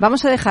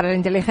 Vamos a dejar a la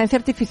inteligencia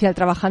artificial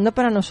trabajando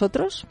para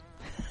nosotros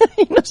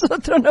y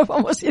nosotros nos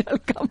vamos a ir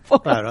al campo.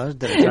 Claro,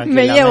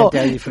 tranquilamente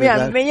a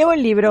disfrutar. Me llevo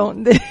el libro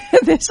de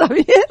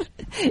Xavier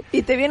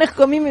y te vienes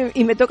conmigo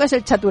y me tocas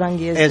el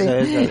chaturangui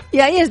Eso. Y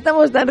ahí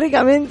estamos tan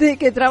ricamente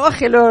que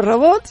trabaje los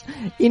robots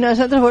y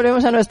nosotros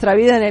volvemos a nuestra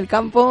vida en el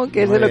campo,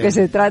 que es de lo que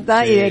se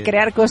trata, y de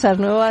crear cosas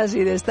nuevas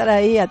y de estar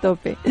ahí a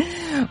tope.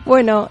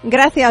 Bueno,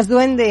 gracias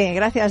duende,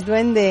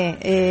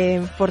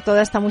 por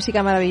toda esta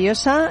música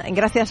maravillosa,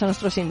 gracias a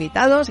nuestros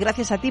invitados,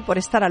 gracias a ti por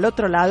estar al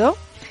otro lado.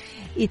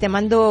 Y te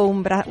mando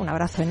un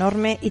abrazo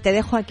enorme y te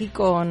dejo aquí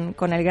con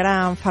el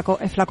gran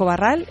Flaco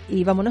Barral,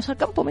 y vámonos al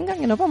campo, venga,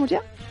 que nos vamos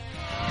ya.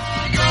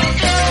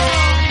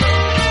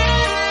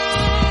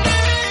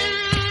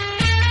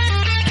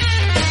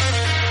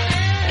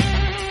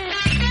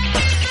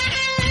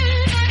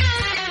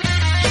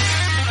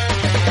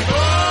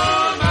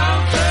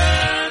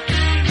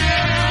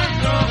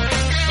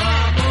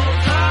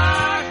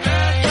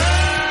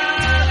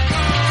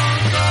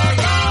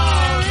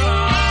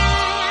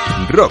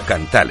 Rock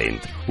and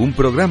Talent, un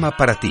programa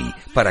para ti,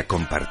 para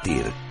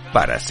compartir,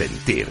 para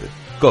sentir,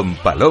 con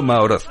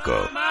Paloma Orozco.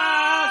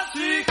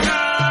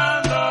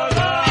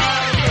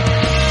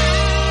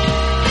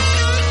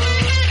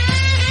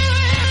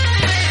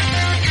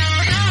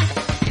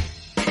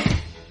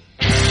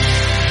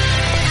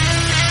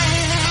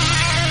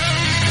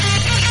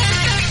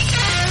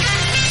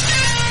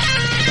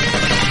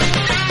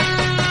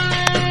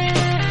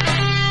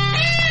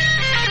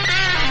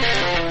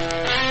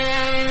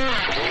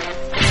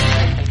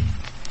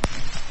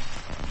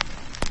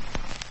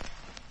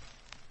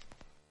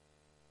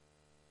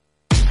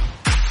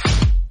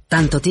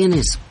 Tanto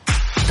tienes,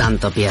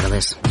 tanto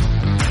pierdes.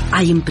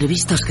 Hay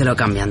imprevistos que lo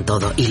cambian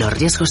todo y los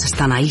riesgos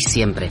están ahí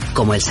siempre,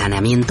 como el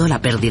saneamiento,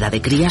 la pérdida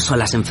de crías o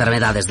las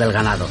enfermedades del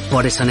ganado.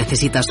 Por eso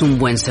necesitas un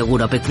buen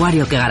seguro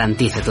pecuario que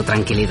garantice tu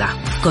tranquilidad.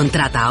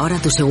 Contrata ahora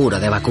tu seguro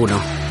de vacuno.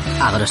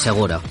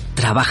 Agroseguro.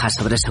 Trabaja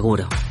sobre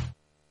seguro.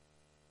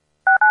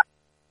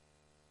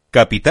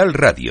 Capital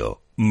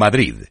Radio,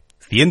 Madrid,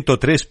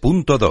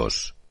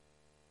 103.2.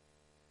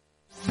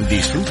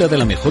 Disfruta de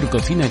la mejor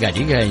cocina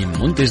gallega en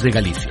Montes de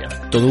Galicia.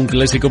 Todo un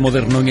clásico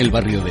moderno en el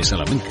barrio de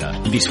Salamanca.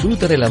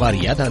 Disfruta de la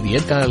variada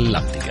dieta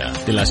láctica,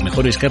 de las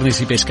mejores carnes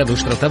y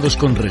pescados tratados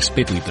con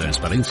respeto y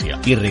transparencia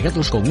y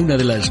regados con una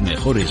de las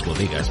mejores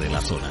bodegas de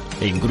la zona.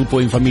 En grupo,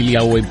 en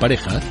familia o en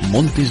pareja,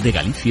 Montes de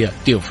Galicia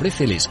te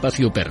ofrece el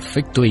espacio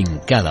perfecto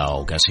en cada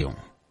ocasión.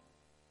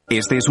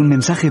 Este es un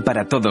mensaje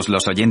para todos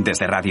los oyentes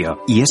de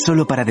radio y es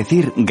solo para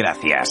decir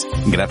gracias.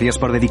 Gracias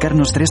por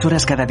dedicarnos 3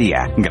 horas cada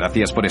día.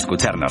 Gracias por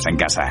escucharnos en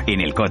casa,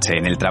 en el coche,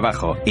 en el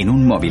trabajo, en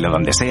un móvil o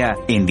donde sea,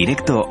 en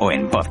directo o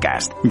en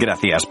podcast.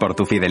 Gracias por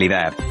tu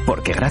fidelidad,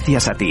 porque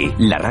gracias a ti,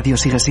 la radio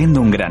sigue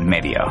siendo un gran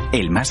medio,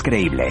 el más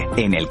creíble,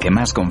 en el que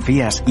más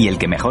confías y el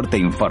que mejor te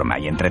informa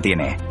y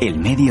entretiene. El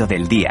medio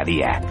del día a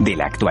día, de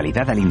la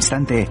actualidad al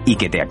instante y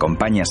que te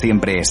acompaña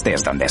siempre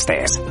estés donde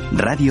estés.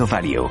 Radio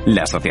Value,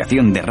 la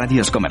Asociación de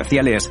Radios Comerciales,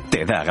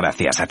 te da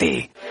gracias a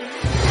ti.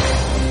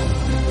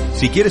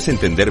 Si quieres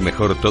entender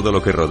mejor todo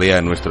lo que rodea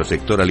a nuestro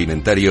sector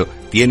alimentario,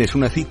 tienes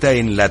una cita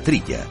en La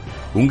Trilla.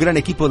 Un gran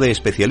equipo de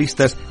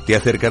especialistas te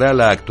acercará a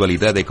la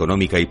actualidad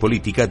económica y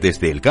política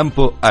desde el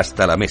campo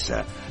hasta la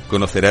mesa.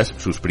 Conocerás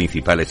sus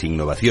principales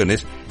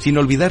innovaciones, sin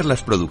olvidar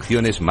las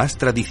producciones más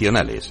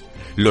tradicionales.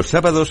 Los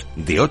sábados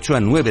de 8 a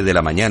 9 de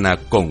la mañana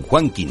con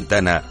Juan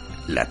Quintana,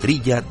 La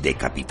Trilla de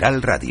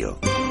Capital Radio.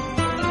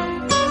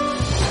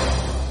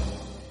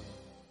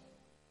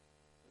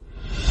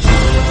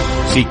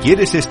 Si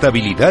quieres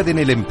estabilidad en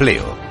el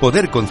empleo,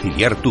 poder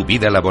conciliar tu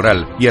vida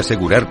laboral y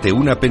asegurarte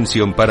una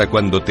pensión para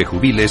cuando te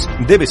jubiles,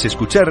 debes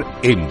escuchar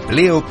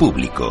Empleo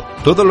Público.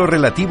 Todo lo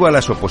relativo a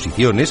las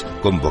oposiciones,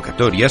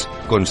 convocatorias,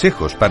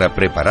 consejos para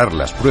preparar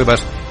las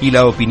pruebas y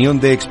la opinión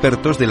de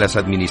expertos de las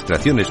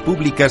administraciones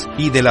públicas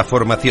y de la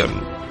formación.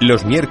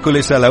 Los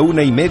miércoles a la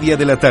 1:30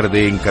 de la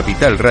tarde en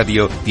Capital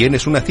Radio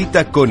tienes una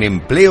cita con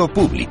Empleo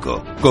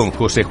Público, con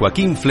José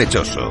Joaquín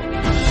Flechoso.